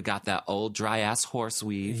we would have got that old dry-ass horse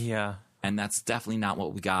weave. Yeah. And that's definitely not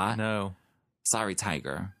what we got. No. Sorry,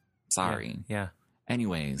 Tiger. Sorry. Yeah.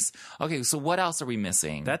 Anyways. Okay, so what else are we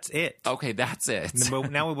missing? That's it. Okay, that's it.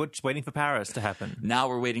 Now we're just waiting for Paris to happen. Now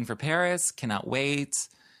we're waiting for Paris. Cannot wait.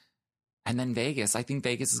 And then Vegas. I think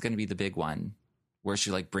Vegas is going to be the big one. Where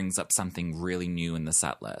she like brings up something really new in the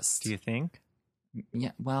set list. Do you think?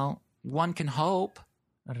 Yeah, well, one can hope.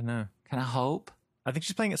 I don't know. Can I hope? I think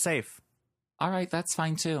she's playing it safe. All right, that's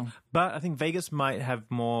fine too. But I think Vegas might have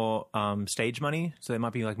more stage money, so there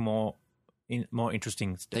might be like more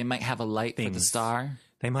interesting. They might have a light for the star.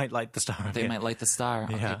 They might light the star. They might light the star.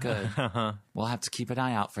 Yeah. Okay, good. We'll have to keep an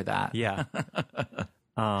eye out for that. Yeah.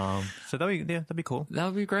 So that'd be cool. That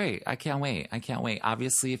would be great. I can't wait.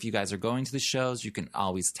 Obviously, if you guys are going to the shows, you can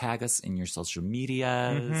always tag us in your social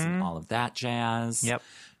medias and all of that jazz. Yep.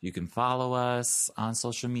 You can follow us on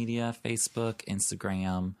social media, Facebook,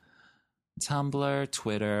 Instagram, Tumblr,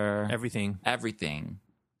 Twitter. Everything.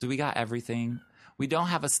 Do we got everything? We don't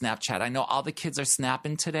have a Snapchat. I know all the kids are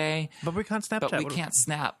snapping today. But we can't Snapchat. But we can't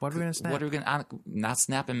snap. What are we going to snap? What are we going to... Not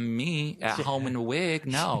snapping me at home in a wig.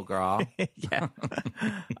 No, girl. Yeah.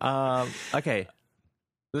 Okay.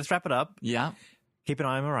 Let's wrap it up. Yeah. Keep an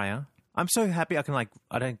eye on Mariah. I'm so happy I can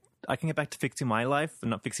get back to fixing my life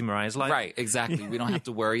and not fixing Mariah's life. Right, exactly. We don't have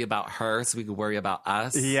to worry about her, so we can worry about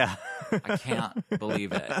us. Yeah. I can't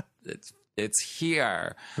believe it. It's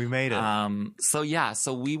here. We made it.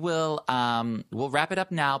 So we will we'll wrap it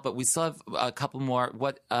up now, but we still have a couple more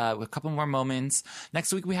moments.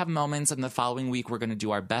 Next week we have moments, and the following week we're going to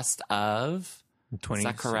do our best of. Is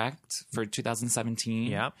that correct? For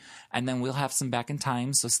 2017? Yeah. And then we'll have some back in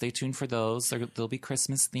time, so stay tuned for those. They'll be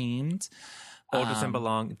Christmas themed. All December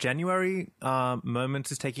long. January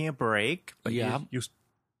moments is taking a break. But yeah.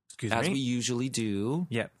 Excuse As me. we usually do.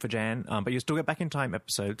 Yeah, for Jan. But you'll still get back in time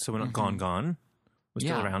episodes, so we're not gone. We're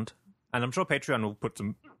still around. And I'm sure Patreon will put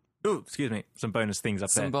some bonus things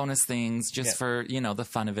up there. Some bonus things just for, the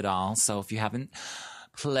fun of it all. So if you haven't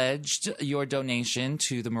pledged your donation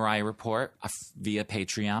to the Mariah Report via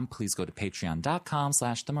Patreon, please go to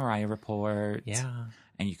patreon.com/The Mariah Report. Yeah.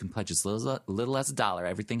 And you can pledge as little as $1.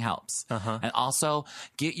 Everything helps. And also,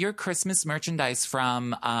 get your Christmas merchandise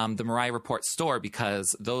from the Mariah Report store,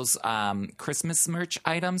 because those Christmas merch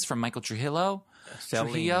items from Michael Trujillo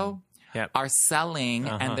are selling,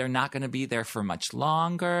 and they're not going to be there for much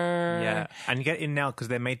longer. Yeah, and you get in now because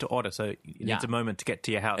they're made to order, so it needs a moment to get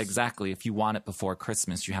to your house. Exactly. If you want it before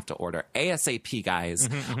Christmas, you have to order ASAP, guys.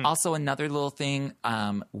 Also, another little thing,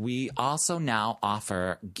 we also now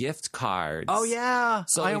offer gift cards. Oh, yeah.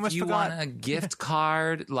 So if you want a gift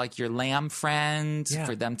card, like your lamb friend,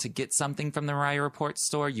 for them to get something from the Mariah Report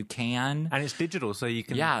store, you can. And it's digital, so you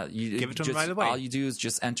can give it to them right away. All you do is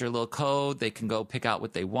just enter a little code. They can go pick out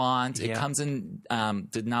what they want. It comes in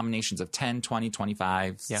denominations of 10, 20,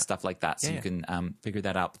 25, stuff like that. So you can figure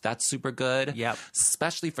that out. But that's super good. Yep.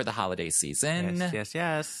 Especially for the holiday season.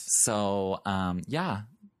 Yes. So,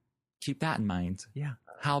 keep that in mind. Yeah.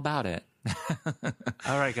 How about it?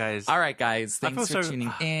 All right, guys. All right, guys. Thanks for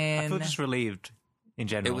tuning in. I feel just relieved in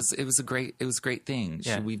general. It was a great thing.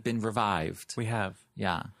 Yeah. We've been revived. We have.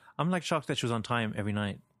 Yeah. I'm like shocked that she was on time every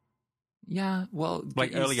night. Yeah. Well,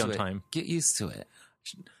 like early on time. Get used to it.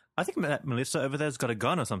 I think that Melissa over there's got a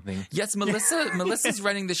gun or something. Yes, Melissa's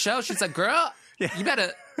running the show. She's like, girl, you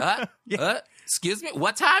better, excuse me,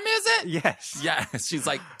 what time is it? Yes. Yes. She's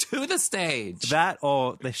like, to the stage. That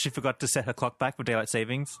or she forgot to set her clock back for daylight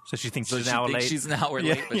savings. So she thinks she's an hour late. She's an hour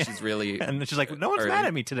late, but she's really... And she's like, no one's mad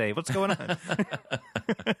at me today. What's going on?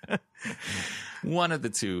 One of the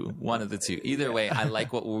two. Either way, I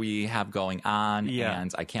like what we have going on,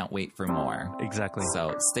 and I can't wait for more. Exactly.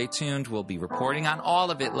 So stay tuned. We'll be reporting on all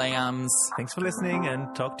of it, lambs. Thanks for listening,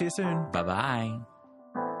 and talk to you soon. Bye-bye.